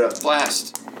 Murgatroyd, you're up.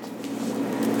 Blast.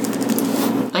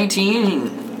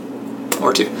 19.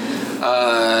 Or 2.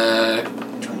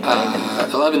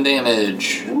 11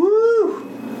 damage. Woo!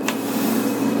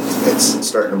 It's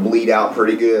starting to bleed out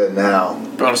pretty good now.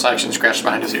 Bonus action, scratch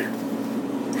behind his ear.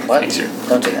 What? Thanks, sir.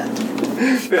 Don't do that.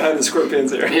 Behind the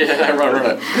scorpion's ear. Yeah, I run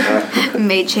it.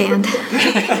 Mage hand.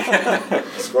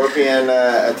 Scorpion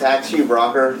attacks you,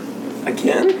 Brocker.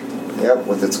 Again? Yep,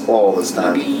 with its claw this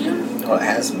time. Oh, it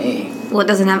has me. Well, it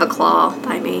doesn't have a claw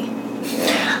by me.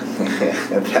 Yeah,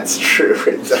 that's true.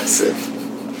 It doesn't.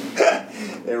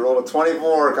 They rolled a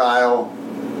 24, Kyle.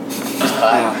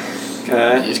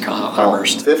 Okay. He's kind of Oh,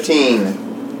 immersed.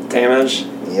 15. Damage.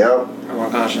 Yep. I'm more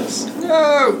cautious.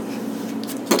 No!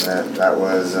 That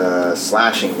was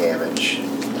slashing damage.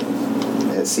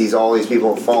 It sees all these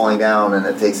people falling down, and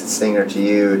it takes its stinger to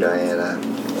you, Diana.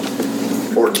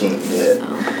 14 hit.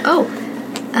 Oh.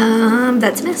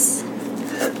 That's a miss.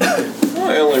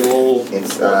 I only rolled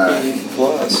It's 14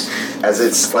 plus. as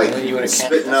it's like You would've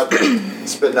spitting up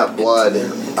blood.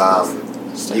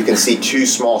 You can see two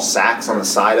small sacs on the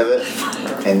side of it,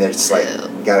 and it's like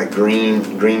got a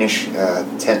greenish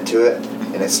tint to it,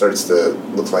 and it starts to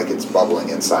look like it's bubbling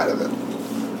inside of it.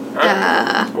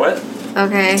 What?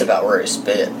 Okay. It's about where it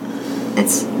spit.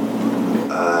 It's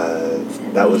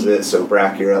That was it. So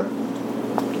Brack, you're up.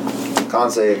 Con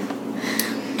save.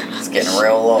 It's getting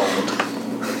real old.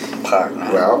 Partner.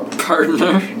 Well,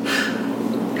 Partner.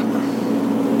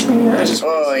 I just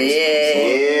Oh yeah.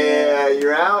 yeah,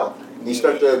 you're out. You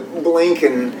start to blink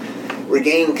and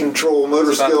regain control, motor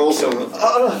It's about to skills. kill And,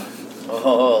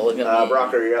 Oh, look at me.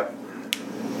 Brocker, you're up.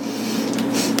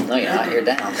 No, you're not. You're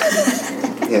down.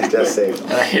 Yeah, death save.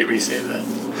 And I hate when you say that.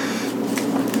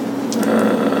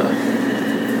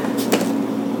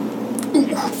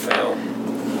 fail.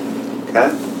 Okay.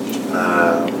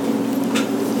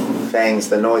 Fangs,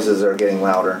 the noises are getting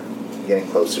louder, getting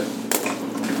closer.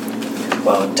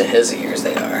 Well, to his ears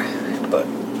they are, but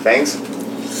Fangs?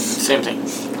 Same thing.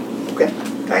 Okay.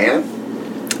 Diana?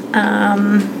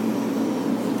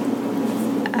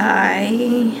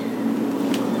 I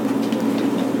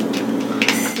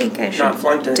think I Not should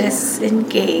flanked anymore.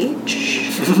 disengage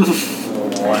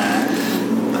wow.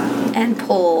 and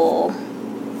pull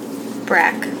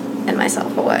Brack and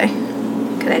myself away.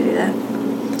 Could I do that?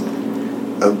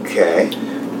 Okay.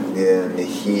 Then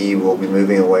he will be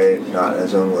moving away, not at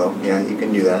his own will. Yeah, you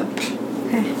can do that.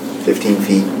 Okay. 15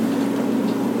 feet.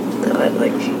 So I'd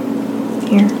like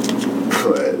here.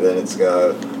 Then it's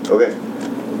gonna. Okay.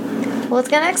 Well, it's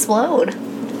gonna explode.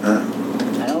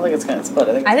 I don't don't think it's gonna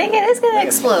explode. I think it is gonna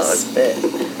explode. Spit.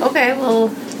 Okay, well,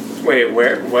 Wait,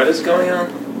 where? What is going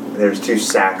on? There's 2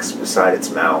 sacs beside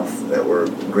its mouth that were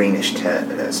greenish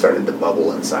tint, and it started to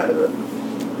bubble inside of it.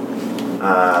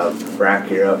 Brack,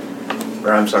 you're up.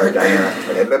 Or I'm sorry, Diana.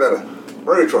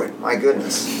 Murgatroyd, my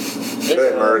goodness.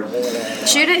 Good, Murg.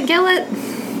 shoot it, kill it.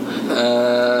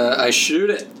 I shoot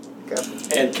it Okay.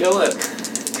 And kill it.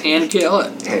 and kill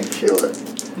it. And kill it.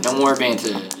 No more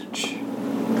advantage.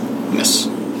 Miss.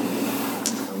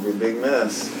 That'll be a big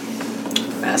miss.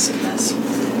 Massive mess.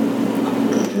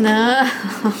 No.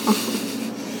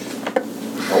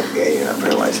 Oh, yeah, you're not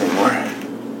paralyzed anymore.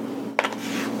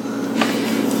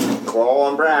 Claw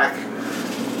on Brack.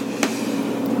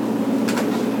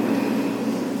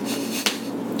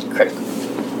 Critical.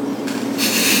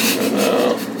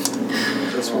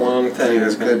 Just one thing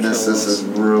is going to Goodness, kill this us. is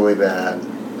really bad.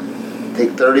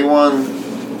 Take 31.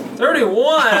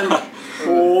 31.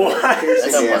 What?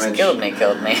 Piercing That almost damage.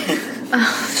 killed me.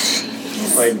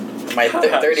 Like, My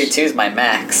gosh. 32 is my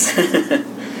max.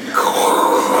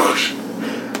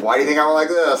 Why do you think I'm like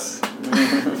this?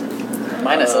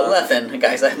 Minus 11.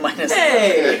 Guys, I have minus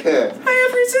Hey! I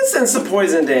have resistance to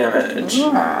poison damage.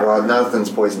 Well, nothing's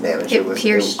poison damage. It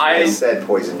pierced- I said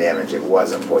poison damage. It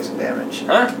wasn't poison damage.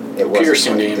 Huh? It wasn't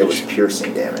Piercing poison. It was damage.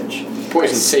 piercing damage.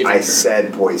 Poison saving I throw.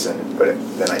 said poison, but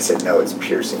then I said no, it's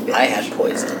piercing damage. I had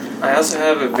poison. I also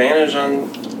have advantage on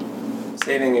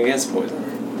saving against poison.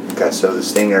 Okay, so the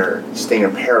stinger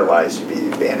paralyzed would be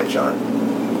the advantage on.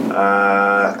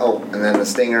 And then the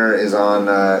stinger is on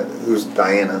who's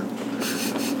Diana?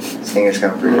 Stinger's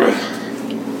coming for you.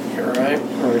 You're right.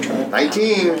 Are we trying?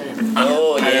 19,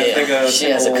 Oh, I didn't think yeah. a She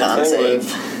has a single con thing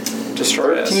save.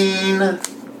 Destroy us.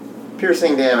 13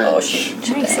 piercing damage. Oh, she.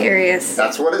 Are you serious?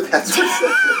 That's what it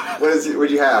said.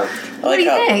 What'd you have? What do you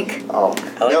think? Oh,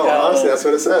 like no, how- honestly, that's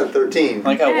what it said. 13. I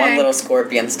like how one Okay. little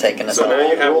scorpion's taking us So now all.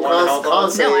 you have Roll one health con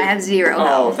on? save. No, I have 0 Oh,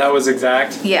 health. that was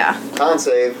exact. Yeah. Con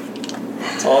save.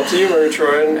 It's all up to you,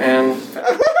 Murgatroyd, and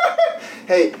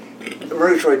Hey,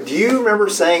 Murgatroyd, do you remember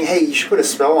saying, hey, you should put a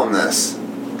spell on this?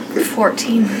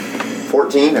 14.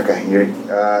 14? Okay, you're,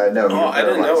 no. oh, I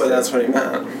didn't know that's what he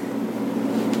meant.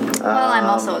 Well, I'm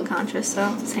also unconscious,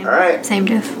 so same. all right. Same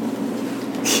diff.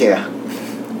 Yeah.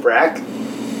 Brack,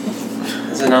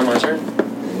 Is it not my turn?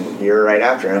 you're right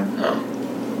after him.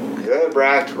 Oh. Good,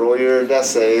 Brack. Roll your death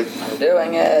save. I'm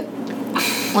doing it.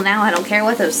 Well, now I don't care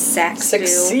what those sacks do.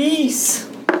 Succeeds.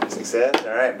 Success.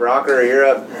 All right, Brocker, you're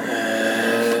up.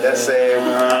 Death save.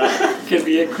 Could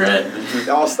be a crit.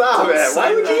 Oh, stop Don't it. say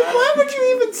Why would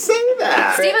you even say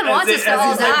that? Steven wants us to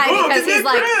all die because he's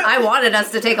like, I wanted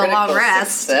us to take a long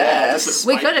rest. Success.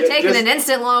 We could have taken Just- an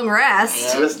instant long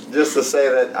rest. Just to say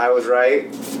that I was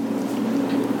right.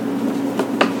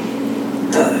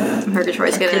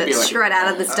 Murgatroyd's Could gonna be like- strut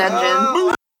out of this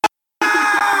dungeon.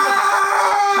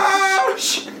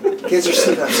 Ouch! Kids are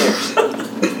sitting upstairs.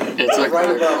 It's like Right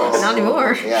above us. Not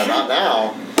anymore. Yeah, not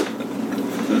now.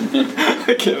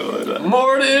 I can't believe that.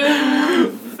 Morning!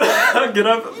 Get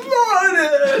up. Morning!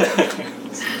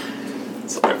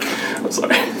 Sorry. I'm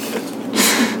sorry.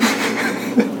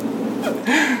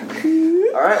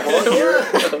 All right, well,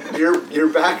 you're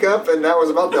back up, and that was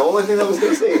about the only thing that was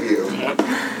going to save you.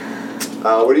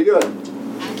 What are you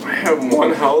doing? I have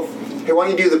 1 health. Hey, why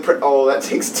don't you do the? Oh, that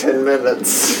takes 10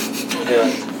 minutes. Yeah.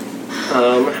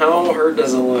 How hurt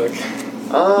does it look?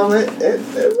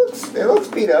 It looks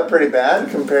beat up pretty bad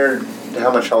compared to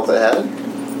how much health it had.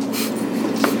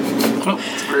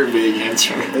 It's a very big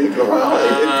answer.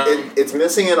 It's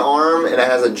missing an arm, and it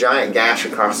has a giant gash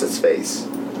across its face,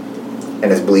 and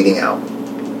it's bleeding out.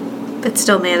 But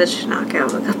still managed to knock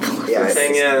out a couple. Yeah, The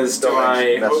thing is, do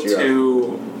I messed hope you up.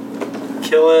 to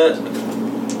kill it,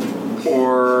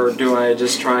 or do I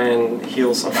just try and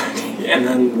heal somebody and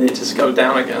then they just go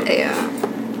down again?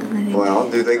 Yeah. Well,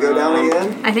 do they go down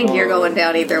again? I think you're going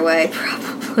down either way,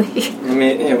 probably.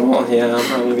 I'll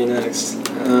probably be next.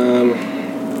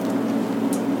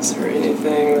 Is there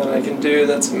anything that I can do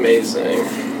that's amazing?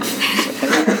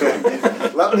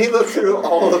 Let me look through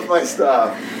all of my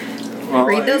stuff. Well,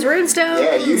 Read those rune stones.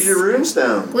 Yeah, use your rune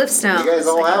stone. Glyph stones. You guys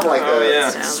all have like Oh, a yeah.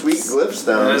 sweet glyph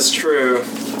stone. That's true.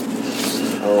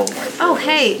 Oh my Oh,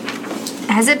 hey.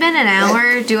 Has it been an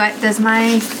hour? Does my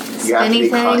You have to spinny be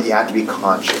thing? you have to be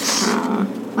conscious. Oh.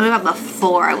 What about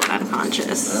before I went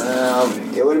unconscious?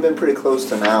 It would have been pretty close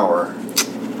to an hour.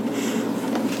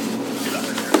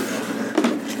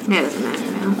 Yeah, it doesn't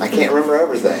matter now. I can't remember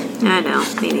everything. I know,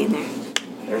 me neither.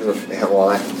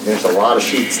 There's a lot of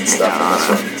sheets and stuff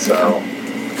in this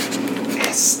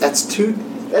one. So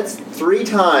that's 3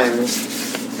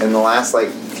 times in the last like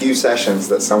few sessions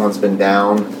that someone's been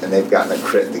down and they've gotten a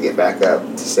crit to get back up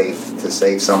to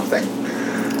save something.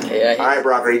 Yeah. All right,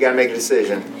 Brocker, you got to make a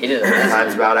decision. He did it.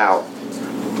 Time's about out.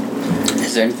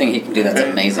 Is there anything he can do that's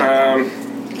amazing?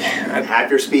 Half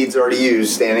your speed's already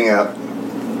used standing up.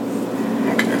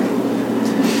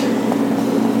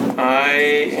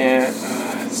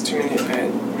 It's too many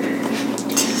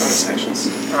bonus actions.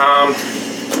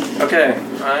 Okay,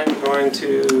 I'm going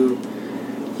to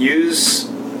use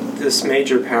this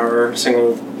major power,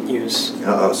 single use.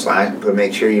 Uh-oh, slide, but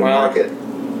make sure you mark it.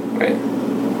 Wait.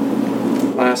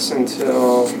 Lasts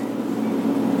until...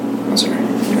 Oh, sorry.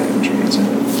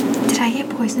 Did I get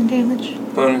poison damage?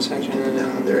 Bonus action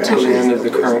there until actually the end is of no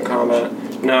the current poison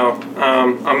combat. No,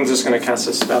 I'm just going to cast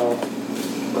a spell.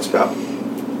 What spell?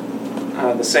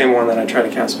 The same one that I tried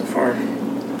to cast before.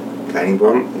 Guiding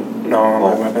bolt? No, on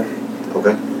my weapon.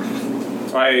 Okay.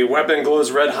 My weapon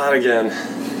glows red hot again.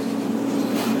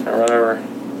 Or whatever.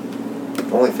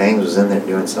 If only Fangs was in there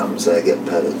doing something instead of getting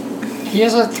petted. He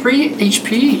has a 3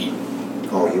 HP.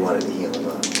 Oh, you wanted to heal him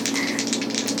up.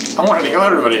 I wanted to heal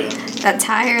everybody. That's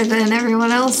higher than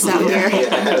everyone else out here.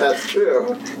 Yeah, that's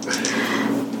true.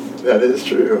 That is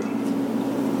true.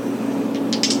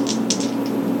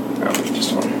 Oh,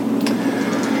 just one.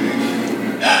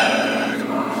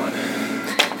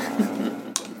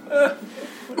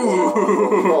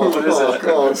 What is it?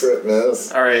 Come on, crit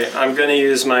miss. Alright, I'm going to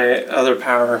use my other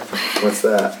power. What's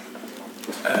that?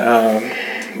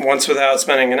 Once without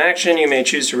spending an action, you may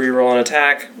choose to reroll an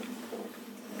attack.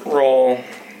 Roll,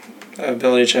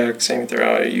 ability check, saving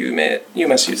throw. You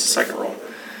must use the second roll.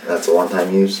 That's a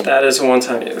one-time use? That is a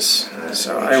one-time use. Right,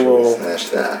 So make I sure we will smash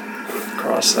that.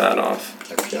 cross that off.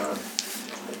 That's done.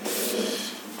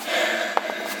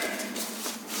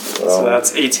 So Well,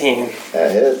 that's 18.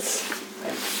 that hits.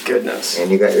 Goodness.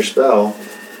 And you got your spell.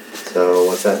 So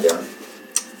what's that doing?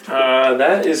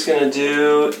 That is going to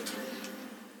do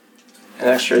an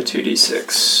extra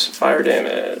 2d6 fire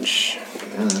damage.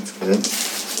 Yeah, that's good.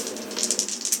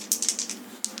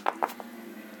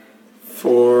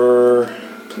 4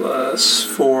 plus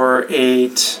 4,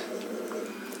 8,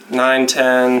 9,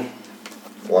 10,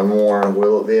 One more.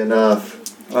 Will it be enough?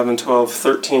 11, 12,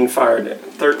 13 fire damage.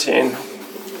 13.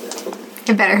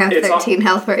 I better have It's 13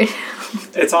 health right now.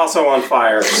 It's also on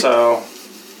fire, so...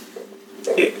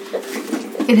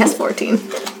 It has 14.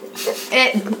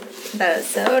 That is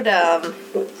so dumb.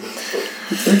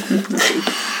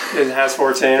 It has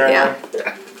 14 right Yeah.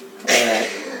 now? Alright.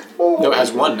 No, it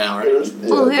has 1 now, right?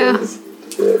 Oh, yeah. it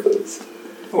is.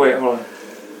 Wait, hold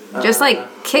on. Just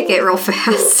kick it real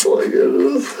fast. Oh my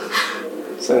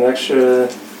goodness. So an extra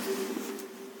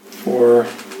 4...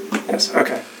 Yes,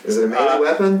 okay. Is it a melee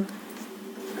weapon?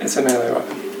 It's a melee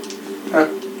weapon.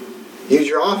 Use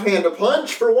your offhand to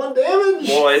punch for 1 damage?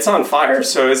 Well, it's on fire,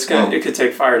 so it could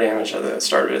take fire damage at the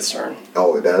start of its turn.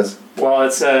 Oh, it does? Well,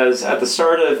 it says at the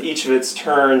start of each of its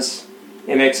turns,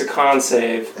 it makes a con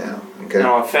save. Yeah, okay. And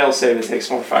on a fail save, it takes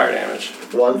more fire damage.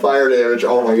 1 fire damage.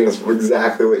 Oh my goodness,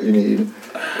 exactly what you need.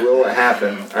 Will it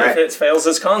happen? All If right. it fails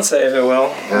its con save, it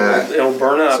will. It'll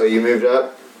burn up. So you moved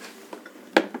up?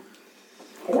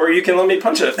 Or you can let me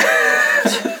punch it.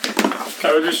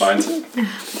 That would be fine too.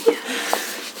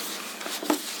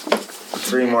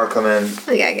 3 more come in.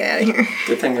 We gotta get out of here.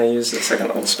 Good thing I used the second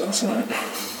level spell tonight.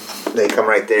 They come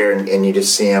right there, and you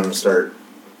just see them start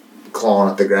clawing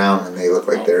at the ground, and they look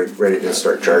like they're ready to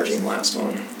start charging. Last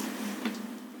one.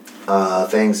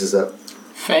 Fangs is up.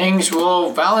 Fangs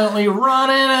will valiantly run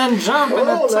in and jump and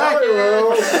attack it.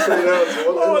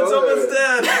 Oh, it's almost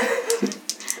dead.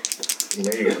 You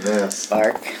know you're gonna miss.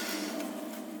 Bark.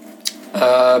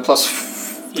 Plus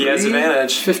He has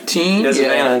advantage. 15. He has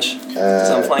advantage.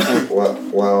 I'm flanking.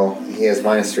 Well, he has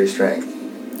 -3 strength.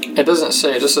 It doesn't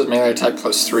say. It just says melee attack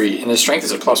plus 3, and his strength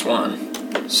is a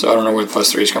 +1. So I don't know where the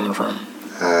 +3 is coming from.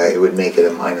 It would make it a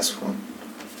 -1.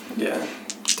 Yeah.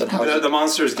 Then how is The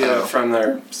monsters get it from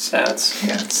their stats.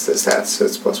 Yeah, it's the stats, so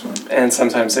it's +1. And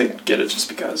sometimes they get it just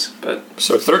because. But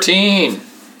So 13.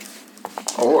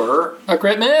 Or a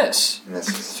crit miss.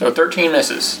 Misses. So 13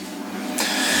 misses.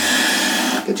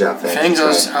 Good job, Fangs.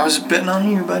 Fangs, I was betting on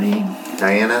you, buddy.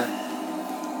 Diana?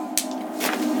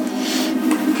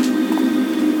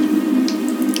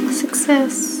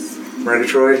 Success.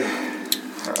 Murgatroyd?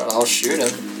 Alright, I'll shoot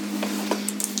him.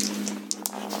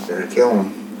 Better kill him.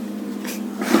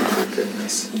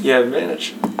 Goodness. you have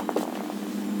advantage.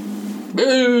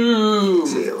 Boom!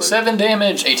 See you later. 7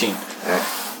 damage, 18. Alright.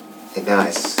 It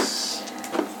dies.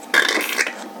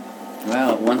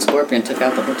 Wow, 1 scorpion took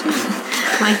out the whole team.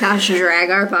 My gosh, drag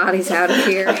our bodies out of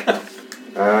here.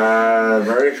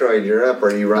 Murgatroyd, you're up.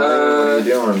 Are you running? What are you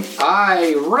doing?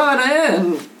 I run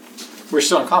in We're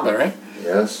still in combat, right?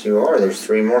 Yes, you are. There's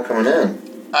 3 more coming in.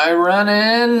 I run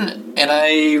in and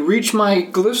I reach my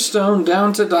glyph stone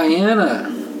down to Diana.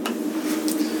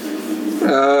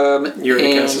 You're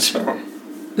and cast a spell.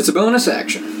 it's a bonus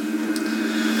action.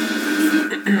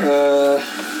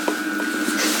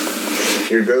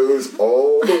 Here goes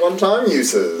all the one-time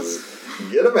uses.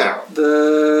 Get them out.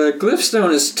 The glyph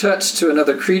stone is touched to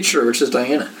another creature, which is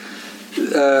Diana.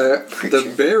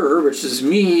 The bearer, which is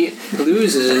me,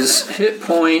 loses hit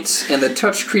points, and the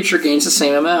touched creature gains the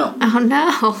same amount. Oh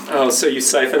no. Oh, so you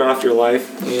siphon off your life?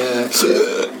 Yeah.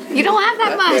 You don't have that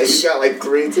Yeah, much. you got like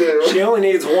 3 too. She only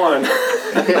needs 1.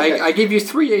 I give you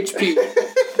 3 HP.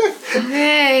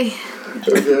 Okay.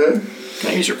 Okay. Can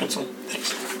I use your pencil?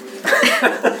 Thanks.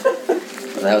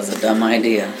 That was a dumb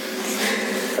idea.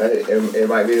 It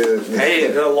might be the... Hey,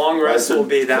 the long rest will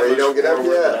be that Well, you much don't get up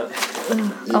more yet.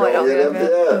 worth You don't get up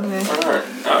yet. Okay. Alright.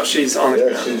 Oh, she's on the Yeah,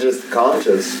 ground. she's just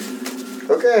conscious.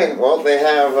 Okay, well, they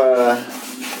have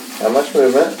how much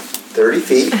movement? 30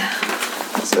 feet.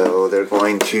 So they're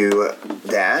going to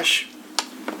dash.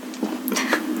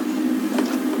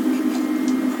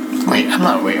 Wait, I'm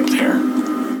not way up there.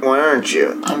 Why aren't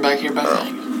you? I'm back here by the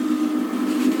thing.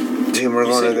 2 more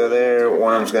going to go there.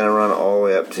 One of them's going to run all the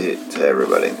way up to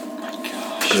everybody.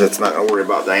 Because it's not going to worry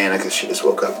about Diana because she just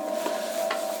woke up. She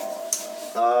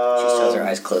just has her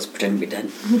eyes closed, pretending to be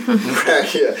dead.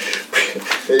 Yeah.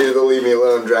 Maybe they'll leave me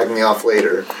alone, drag me off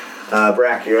later.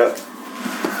 Brack, you're up.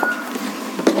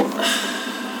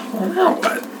 Well, now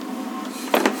what?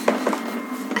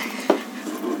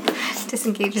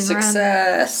 Disengage and run.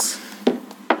 Success.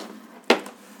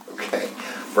 Okay.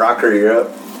 Brocker, you're up.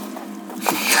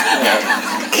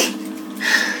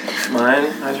 Mine?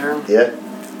 My turn? Yeah.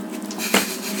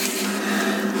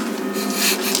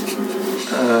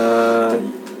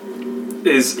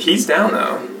 He's down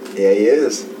though. Yeah, he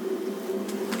is.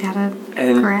 Gotta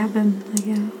And grab him, I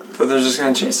guess. but they're just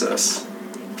gonna chase us.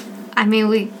 I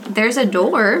mean, there's a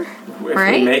door, If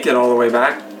right? we make it all the way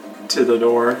back to the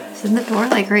door. Isn't the door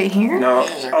like right here? No.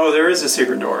 Oh, there is a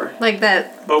secret door. Like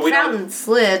that But we fountain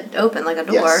slid open like a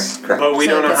door. Yes, correct. But we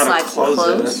So don't know it how to slides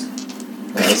close it.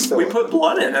 Yeah, it's still- We put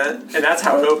blood in it, and that's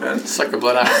how it opens. Suck the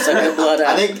blood out. Suck the blood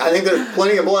out. I think there's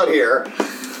plenty of blood here.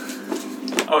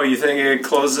 Oh, you think it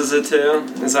closes it too?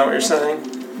 Is that what you're saying,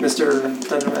 Mr.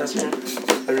 Dungeon Master?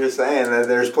 I'm just saying that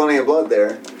there's plenty of blood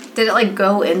there. Did it like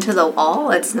go into the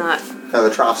wall? It's not No,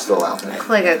 the trough's still out there.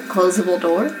 like a closable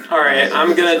door. All right,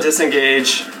 I'm gonna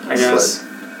disengage, I guess,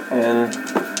 and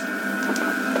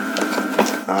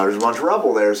There's a bunch of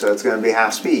rubble there, so it's going to be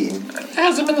half speed. It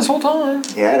hasn't been this whole time.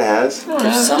 Yeah, it has.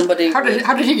 If somebody How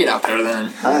did he get out there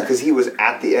then? Because he was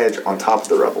at the edge on top of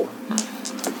the rubble.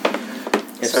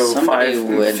 if so somebody 5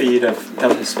 would feet of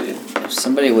double speed. if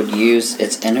somebody would use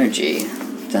its energy,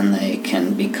 then they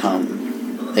can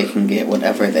get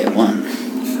whatever they want.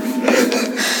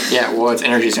 Yeah, well, its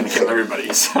energy's gonna kill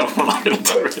everybody, so I'm not gonna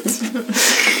do it.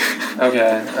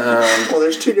 Okay, Well,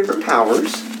 there's 2 different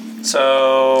powers.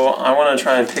 so I want to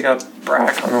try and pick up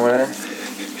Brack on the way.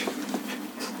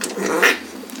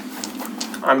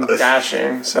 I'm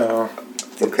dashing, so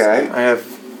Okay. I have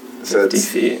So 50 it's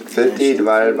feet. 50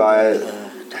 divided by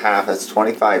half, that's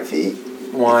 25 feet.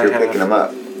 Why If you're half? picking him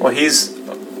up. Well,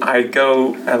 I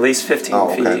go at least 15 Oh,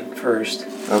 okay. feet first.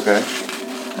 Okay.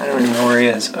 I don't even know where he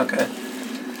is. Okay.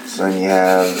 So then you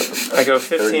have I go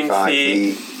 15 35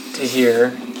 feet feet. to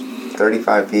here.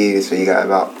 35 feet, so you got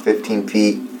about 15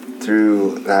 feet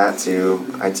through that to,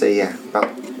 I'd say, yeah, about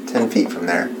 10 feet from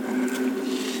there.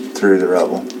 Through the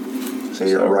rubble. So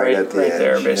you're So right at the edge.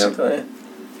 there, Yep. basically.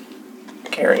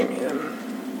 Carrying me then.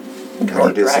 And Or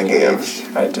you dragging him.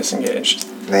 disengaged. I disengaged.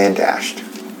 Then dashed.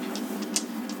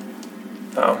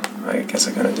 Oh, I guess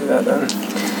I couldn't do that then.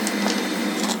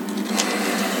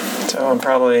 So I'm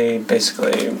probably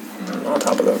basically on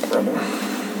top of the rubble.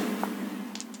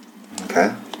 Okay.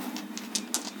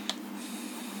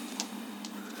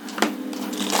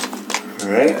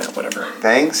 Alright. Yeah, whatever.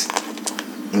 Fangs?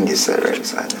 You can just set it right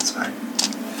beside, that's fine.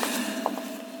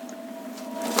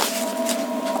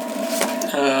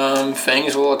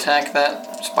 Fangs will attack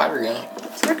that spider guy.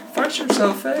 Sacrifice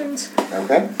yourself, Fangs.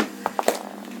 Okay.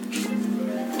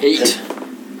 8.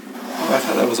 Oh, I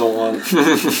thought that was a 1.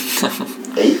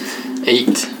 8.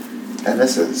 8. And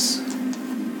this is.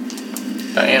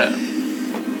 Diana.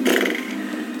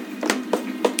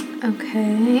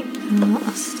 Okay,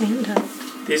 I'll stand up.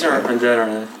 These aren't undead,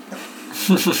 are they?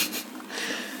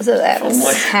 So that was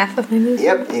Only. half of my movement.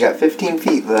 Yep, you got 15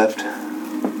 feet left.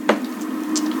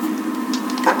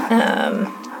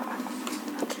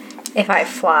 If I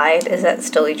fly, is that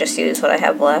still you just use what I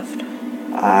have left?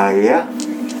 Yeah.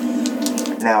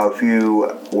 Now, if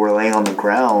you were laying on the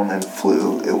ground and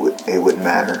flew, it wouldn't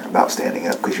matter about standing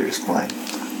up because you're just flying.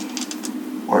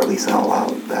 Or at least not allow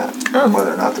that.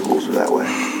 Whether or not the rules are that way.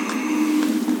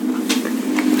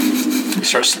 You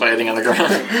start sliding on the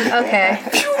ground. Okay.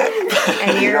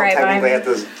 And You you're don't right behind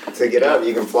technically me. have to get up.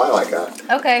 You can fly like that.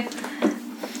 Okay.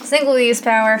 Single use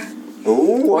power.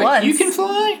 Ooh. Once. You can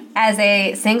fly? As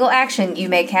a single action, you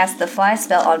may cast the fly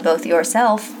spell on both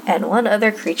yourself and one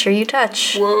other creature you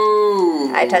touch.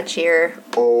 Whoa. I touch your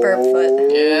burp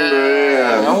foot.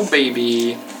 Yeah. Oh,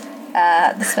 baby.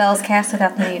 The spell is cast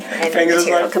without the need for any Fingers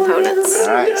material like, components.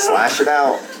 Alright, slash it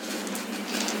out.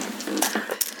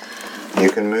 You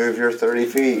can move your 30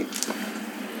 feet.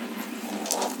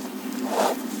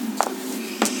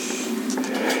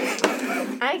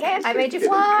 I can't. I made you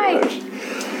fly.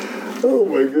 Oh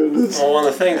my goodness. Well, when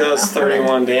the thing does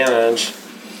 31 damage,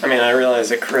 I mean, I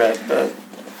realize it crit, but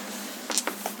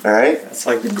Alright, it's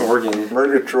like the Gorgon.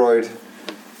 Murgatroyd.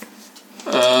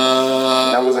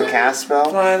 That was a cast spell?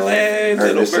 Fly away, Or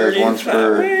little just says birdie, once fly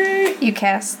per- away. You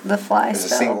cast the fly It's a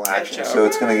spell. single action, so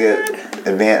it's gonna get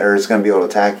or it's gonna be able to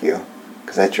attack you.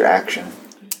 Because that's your action.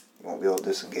 You won't be able to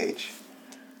disengage.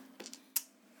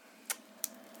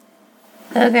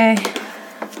 Okay.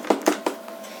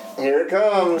 Here it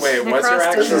comes. Wait, what's your Necrotic.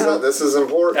 action? This is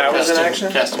important. That was an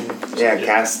action? Casting. Yeah,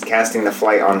 casting the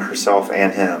flight on herself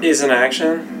and him. Is an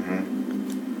action.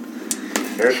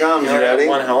 Here it comes. You You only have ready?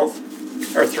 1 health?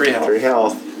 Or 3 health? 3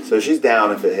 health. So she's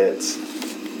down if it hits.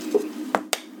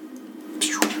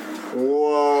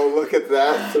 Whoa, look at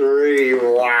that 3.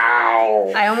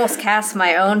 Wow. I almost cast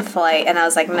my own flight, and I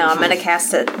was like, no, I'm going to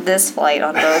cast this flight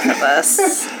on both of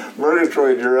us.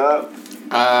 Murgatroyd, you're up.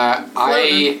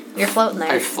 You're floating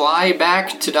there. I fly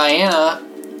back to Diana,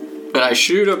 but I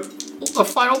shoot a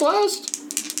final blast.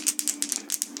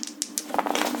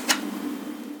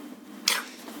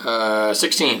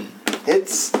 16.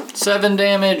 Hits. 7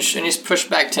 damage, and he's pushed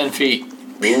back 10 feet.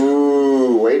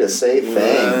 Ooh, way to save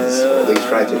fangs. Or at least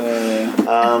try to.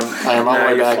 I am all the Now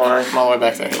way you back. fly. I'm all the way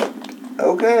back there.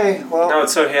 Okay, well. No,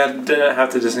 so he didn't have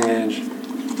to disengage.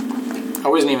 I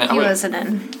wasn't even. He wasn't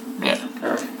in. Yeah.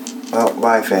 Well,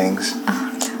 bye, fangs.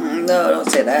 No, don't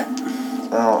say that.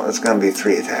 Well, it's going to be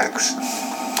 3 attacks.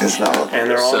 It's not. And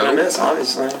they're all So- gonna miss,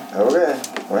 obviously. Okay,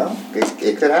 well,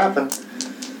 it could happen.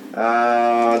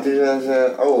 Oh,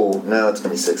 no, it's going to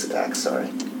be 6 attacks, sorry.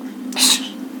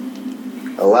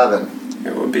 11.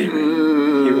 It will be. He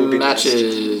will be missed.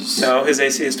 Matches. No, his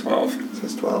AC is 12. So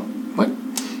it's 12. What?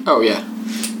 Oh, yeah.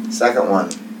 Second one.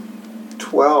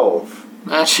 12.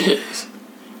 Matches.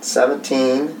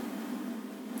 17.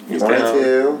 He's down.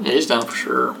 22. Yeah, he's down for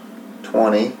sure.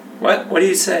 20. What? What are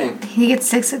you saying? He gets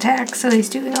 6 attacks, so he's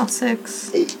doing all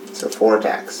 6. 8. So 4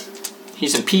 attacks.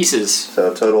 He's in pieces.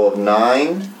 So a total of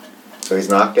 9. So he's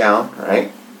knocked down,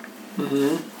 right?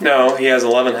 No, he has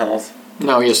 11 health.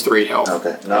 No, he has 3 health.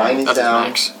 Okay. 9 he's That's his down.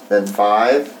 max. Then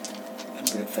 5.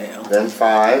 Good fail. Then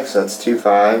 5. So that's 2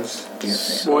 5s. Good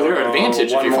fail. Well, they're advantage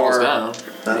if one he falls more. down.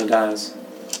 And he dies.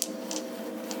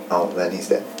 Oh, then he's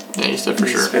dead. Yeah, he's dead for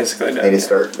He's sure. basically They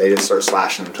dead. just start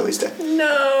slashing until he's dead.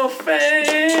 No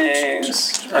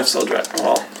thanks. I'm still driving.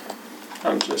 Well,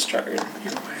 I'm just driving.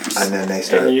 And then they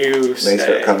start And you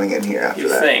start coming in here after You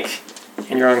that. think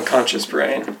in your unconscious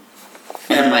brain.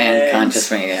 In my Thanks. unconscious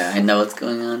brain, yeah, I know what's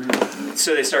going on.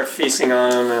 So they start feasting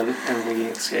on him, and we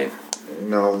escape.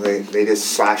 No, they just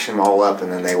slash him all up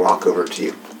and then they walk over to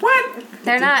you. What?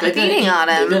 They're not They didn't feeding eat- on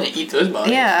They him. didn't eat those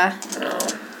bodies. Yeah.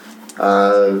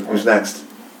 No. Who's next?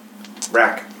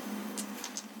 Brack.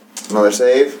 Another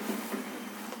save.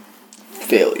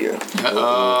 Failure.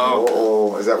 Uh-oh.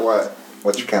 Oh, is that what?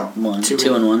 What's your count? 1, Two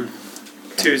 2 and 1.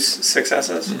 2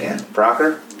 successes. Yeah.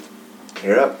 Brocker,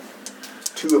 you're up.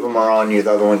 2 of them are on you.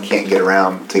 The other one can't get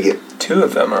around to get. 2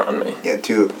 of them are on me. Yeah,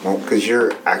 2. Well, because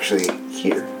you're actually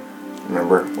here.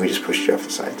 Remember, we just pushed you off the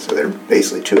side, so they're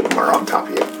basically 2 of them are on top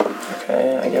of you.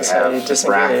 Okay, I And guess you I have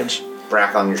disengage.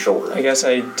 Brack on your shoulder. I guess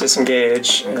I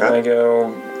disengage and Okay. I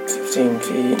go 15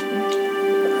 feet,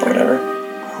 whatever.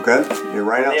 Okay. You're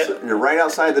right outside. You're right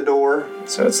outside the door.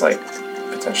 So it's like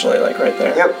potentially like right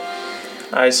there. Yep.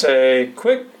 I say,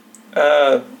 quick,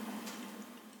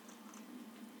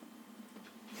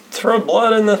 throw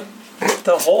blood in the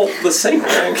hole, the sink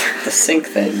thing. The sink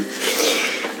thing.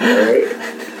 All right.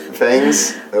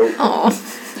 Things. Oh. Oh.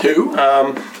 Who?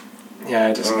 Yeah,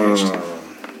 I disengaged.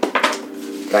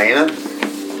 Diana.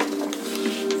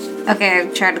 Okay, I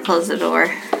tried to close the door.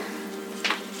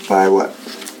 By what?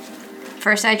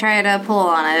 First, I tried to pull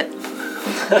on it.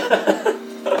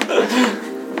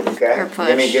 Okay. Or push.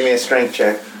 Give me a strength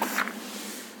check.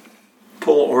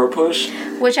 Pull or push.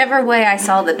 Whichever way I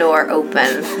saw the door open.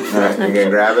 Alright, you're gonna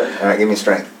grab it? Alright, give me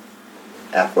strength.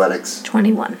 Athletics.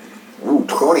 21. Ooh,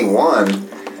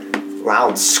 21.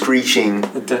 Loud screeching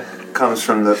comes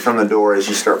from the door as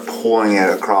you start pulling it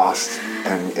across,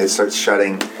 and it starts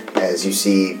shutting as you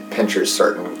see pinchers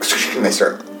starting, and they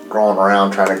start crawling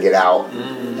around trying to get out,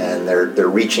 and they're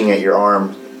reaching at your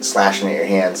arm, slashing at your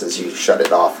hands as you shut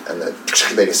it off, and they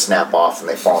just snap off and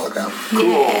they fall on the ground.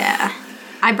 Yeah.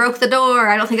 I broke the door.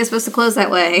 I don't think it's supposed to close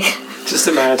that way. Just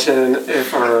imagine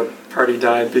if our party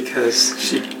died because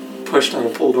she pushed on a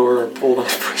pull door or pulled on a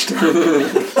push door.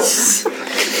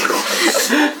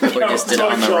 We just did it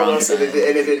on the wrong side. And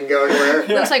it didn't go anywhere.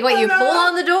 Looks like what you pull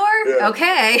on the door? Yeah.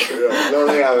 Okay. Yeah,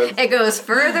 nothing happened. It goes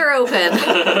further open.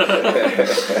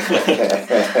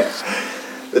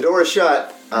 The door is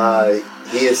shut.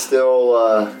 He is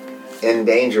still in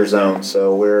danger zone,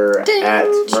 so we're at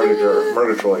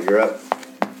Murgatroyd. You're up.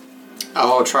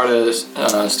 I'll try to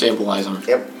stabilize him.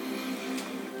 Yep.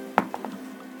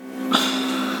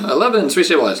 11, so we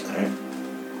stabilize. Alright.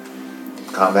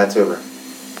 Combat's over.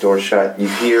 Door's shut. You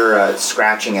hear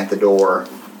scratching at the door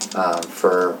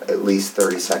for at least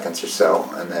 30 seconds or so,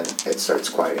 and then it starts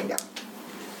quieting down.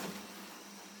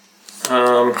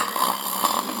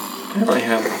 I only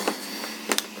have.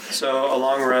 So a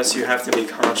long rest, you have to be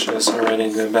conscious and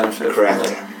ready to benefit Correct.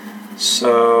 from it.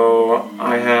 So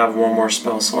I have one more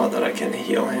spell slot that I can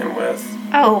heal him with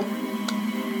Oh.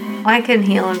 I can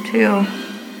heal him too.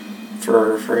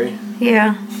 for free.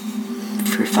 Yeah.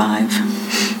 For 5.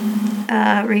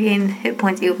 Regain hit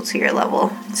points equal to your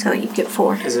level. So you get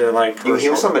 4. Is it like per You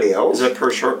heal short- somebody else? Is it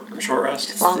per short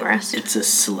rest? Long rest. It's a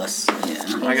celestial.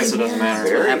 Yeah. I guess it doesn't matter.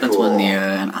 Very What happens cool. when you're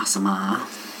an Asama?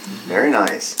 Very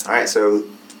nice. Alright, so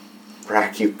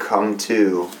Brack, you come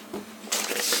to,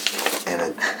 and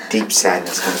a deep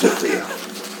sadness comes over you.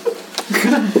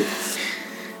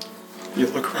 You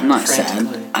look I'm not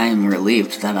frantically. sad. I am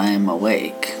relieved that I am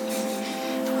awake.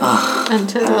 Oh,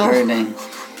 Until I'm hurting.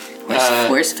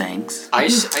 Where's Fangs? I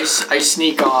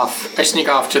sneak off. I sneak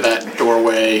off to that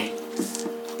doorway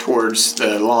towards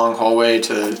the long hallway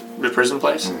to the prison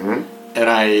place, and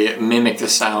I mimic the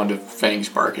sound of Fangs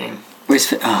barking.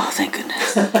 Where's Oh, thank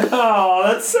goodness. Oh,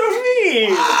 that's so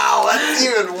mean. Wow, that's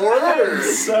even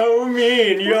worse! So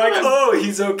mean. You're like, oh,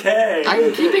 he's okay.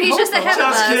 I'm keeping. He's just ahead of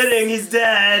Just us. kidding, he's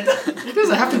dead. He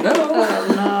doesn't have to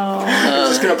know.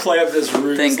 Just gonna play up this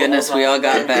ruse. Thank goodness we all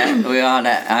got back.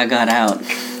 I got out.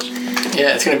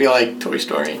 Yeah, it's gonna be like Toy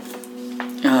Story.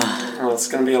 Well, it's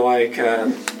gonna be like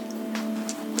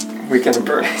Weekend at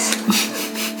Bernie's.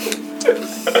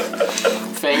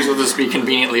 Fangs will just be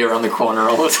conveniently around the corner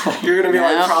all the time. You're gonna be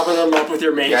Now- like propping them up with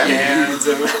your main Yeah. hands.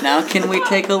 And, Now can we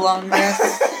take a long rest?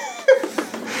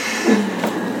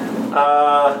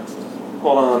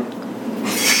 hold on.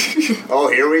 Oh,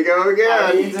 here we go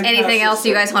again! Anything else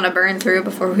you guys want to burn through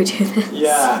before we do this?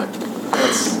 Yeah.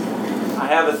 I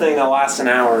have a thing that lasts an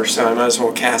hour, so I might as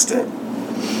well cast it.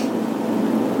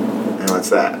 And what's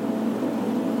that?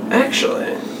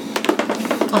 Actually,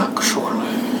 Oh,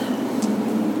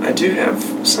 surely. I do have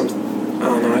some.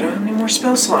 Oh no, I don't have any more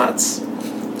spell slots.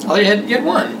 Oh, you had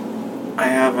one. I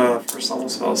have a first level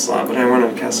spell slot, but I want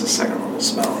to cast a second level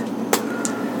spell.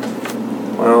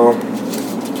 Well,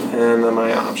 and then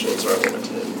my options are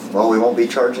limited. Well, we won't be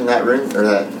charging that rune or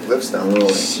that lipstone, will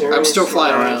we? I'm still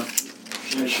flying around.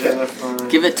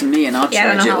 Give it to me and I'll Yeah,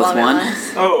 I don't charge know it how with long it one.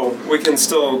 lasts. Oh, we can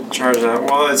still charge that.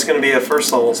 Well, it's going to be a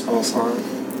first level spell slot.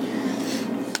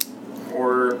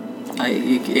 Or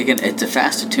It's a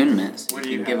fast attunement. So What do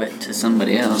you you can give have? it to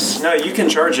somebody else. no, you can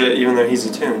charge it even though he's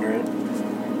attuned, right?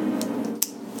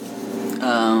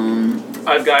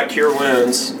 I've got Cure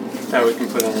Wounds that we can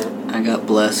put in it. I got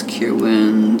Bless, Cure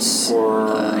Wounds,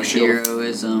 Or Shield,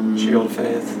 Heroism, Shield of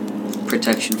Faith.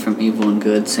 Protection from Evil and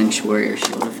Good, Sanctuary, or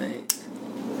Shield of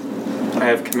Faith. I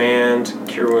have Command,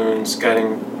 Cure Wounds,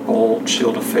 Guiding Bolt,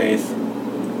 Shield of Faith.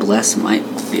 Bless might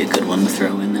be a good one to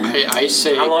throw in there. I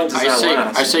say. How long does that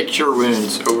last? I say cure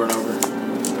wounds over and over.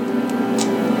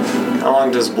 How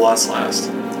long does Bless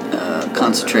last?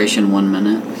 Concentration, 1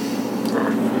 minute.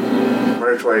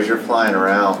 Murgatroyd, as you're flying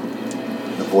around,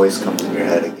 the voice comes in your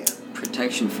head again.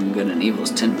 Protection from Good and Evil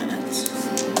is 10 minutes.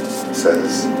 It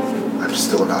says, I'm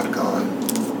still not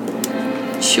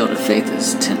gone. Shield of Faith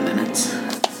is 10 minutes.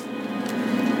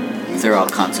 They're all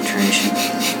concentration.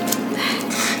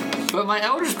 But my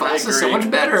Elder's Blast is agree. so much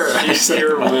better.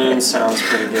 Cure Wounds sounds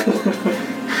pretty good.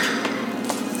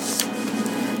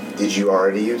 Did you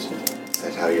already use it?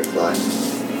 That's how you're flying?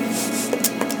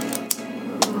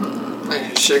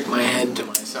 I shake my head to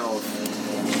myself.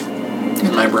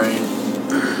 In my brain.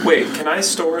 Wait, can I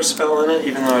store a spell in it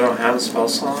even though I don't have a spell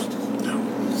slot? No.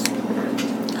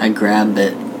 I grab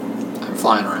it. I'm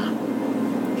flying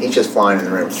around. He's just flying in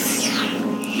the room.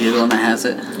 You're the one that has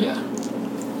it? Yeah.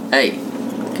 Hey,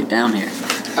 get down here.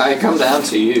 I come down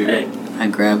to you. Hey. I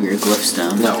grab your glyph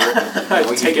stone. No.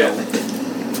 No, Take you it.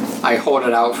 don't. I hold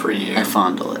it out for you. I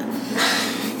fondle it.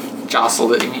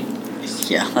 Jostle it, you mean?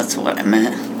 Yeah, that's what I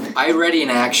meant. I ready an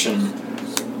action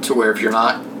to where if you're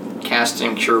not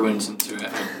casting Cure Wounds into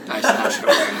it, I snatch it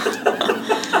away.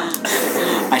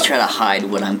 I try to hide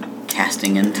what I'm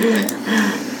casting into it.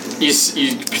 You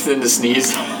pretend to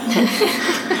sneeze.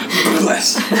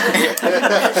 Bless.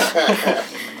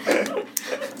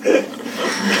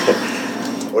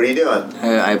 What are you doing?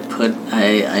 I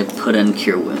put in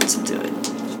Cure Wounds into it.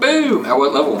 Boom! At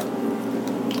what level?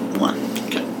 1.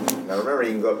 Okay. Now remember,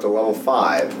 you can go up to level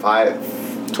 5.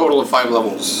 Total of 5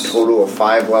 levels. Total of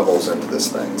 5 levels into this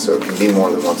thing, so it can be more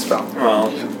than one spell.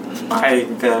 Well, I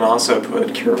then also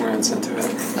put Cure Wounds into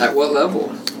it. At what level?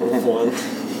 1.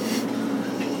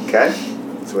 Okay?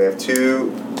 So we have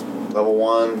 2 level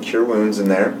 1 Cure Wounds in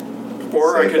there.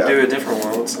 Or I Save could that. do a different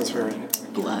one since we're here.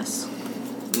 Bless.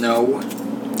 No.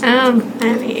 I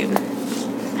mean,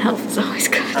 health is always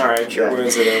good. Alright, Cure Yeah.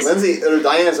 Wounds it is. Lindsay, or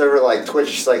Diana's over like Twitch.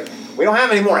 She's like, we don't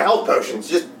have any more health potions.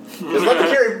 Just let the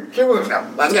cure wounds now.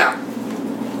 Let's go.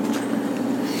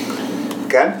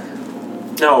 Okay.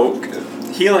 No,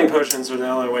 healing potions are the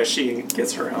only way she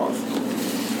gets her health.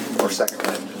 Or second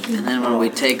line. And then when we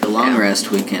take a long rest,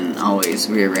 we can always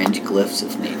rearrange glyphs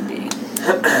if need be.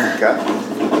 Okay.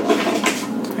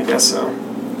 I guess so.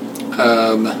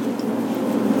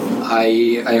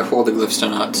 I hold the glyph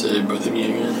stone out to both of you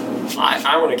again.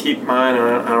 I want to keep mine, and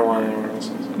I don't want anyone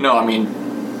else's. No, I mean,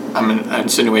 I'm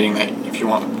insinuating that if you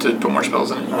want to put more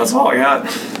spells in it. That's all I got.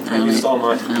 I used all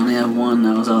mine. I only have 1,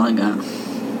 that was all I got.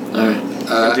 Alright.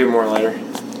 I'll do more later.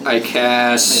 I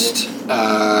cast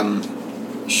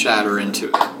Shatter into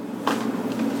it.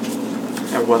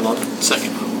 At one level.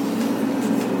 Second level.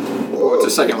 Whoa. It's a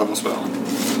second level spell.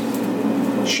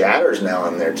 Shatter's now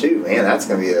in there too. Man, that's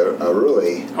going to be a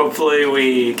really... Hopefully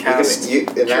we cast and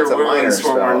that's Cure a minor Wounds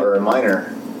spell, when we're... or a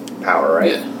minor power,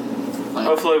 right? Yeah.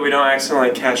 Hopefully we don't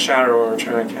accidentally cast Shatter when we're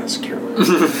trying to cast Cure Wounds.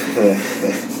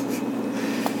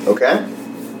 Okay.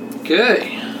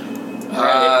 Okay.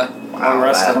 Wow,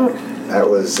 rest that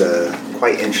was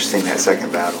quite interesting, that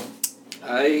second battle.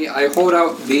 I hold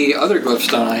out the other glyph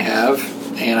stone I have,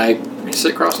 and I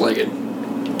sit cross-legged.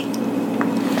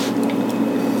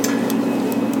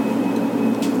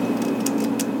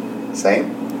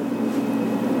 Same?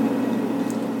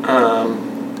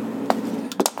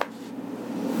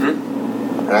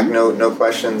 And no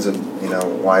questions of,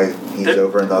 why he's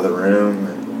over in the other room.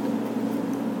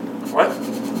 What?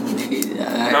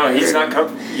 No, he's not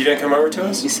come. You didn't come over to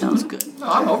us? He sounds good. No,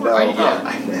 I'm over No, right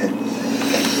here.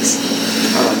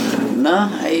 No,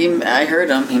 I heard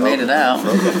him. He made it out.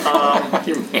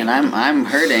 And I'm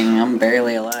hurting. I'm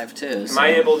barely alive too. So. Am I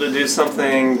able to do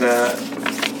something that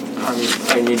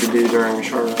I need to do during a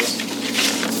short rest?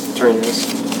 During this?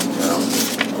 No.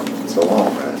 It's a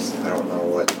long rest. I don't know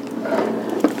what...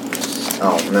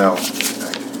 Oh, no.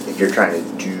 If you're trying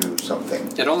to do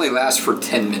something. It only lasts for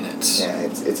 10 minutes. Yeah,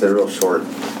 it's a real short...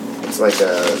 It's like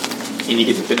a... And you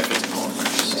get the benefit of the long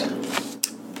rest. Yeah.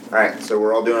 Alright, so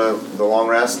we're all doing the long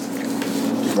rest.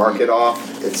 Mark it off.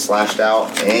 It's slashed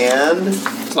out. And...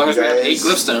 As long as we have 8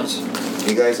 glyph stones.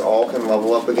 You guys all can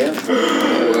level up again.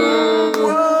 Whoa!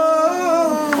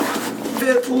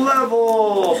 5th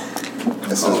level!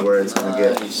 This is where it's going to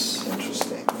get nice.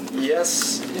 interesting.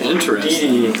 Yes.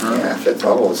 Interesting. indeed. Yeah, 5th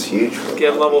level is huge. For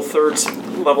Get third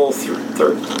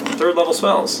level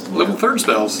spells. Level 3rd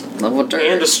spells. Level 3.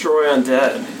 And destroy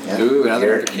undead. Yeah. Ooh,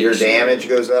 another Your damage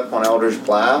goes up on Elder's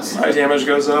Blast. My damage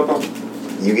goes up.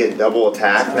 You get double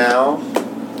attack now.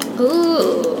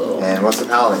 Ooh. And what's the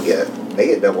Paladin get? They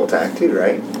get double attack too,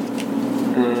 right?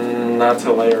 Not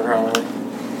till later, probably.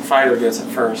 Fighter gets it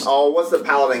first. Oh, what's the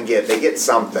Paladin get? They get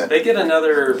something. They get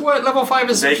another. What? Level 5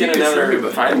 is They get huge for another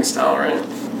everybody. fighting style, right?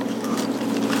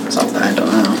 Something. I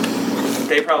don't know.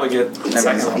 They probably get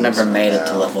second level. Never made it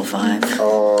to level 5.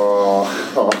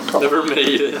 Oh. Never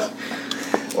made it.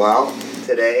 Well,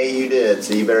 today you did,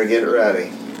 so you better get it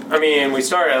ready. I mean, we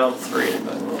started at level 3,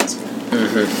 but that's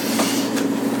good.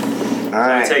 All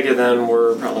right. I take it then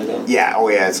we're probably done. Yeah. Oh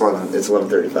yeah. It's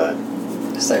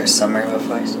 11:35. Is there a summary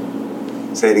before I start?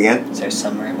 Say it again. Is there a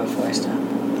summary before I start?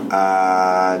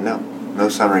 No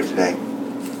summary today.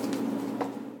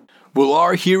 Will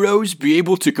our heroes be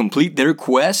able to complete their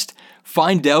quest?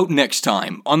 Find out next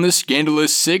time on the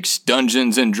Scandalous 6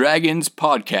 Dungeons & Dragons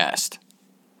podcast.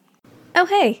 Oh,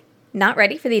 hey, not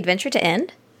ready for the adventure to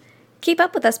end? Keep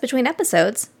up with us between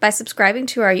episodes by subscribing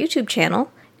to our YouTube channel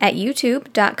at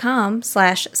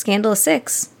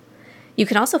youtube.com/scandalous6. You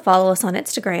can also follow us on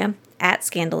Instagram at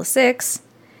Scandalous6.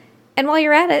 And while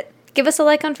you're at it, give us a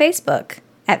like on Facebook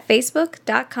at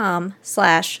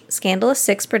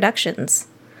facebook.com/Scandalous6Productions.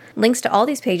 Links to all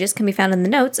these pages can be found in the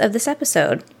notes of this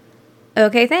episode.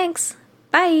 Okay, thanks.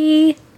 Bye!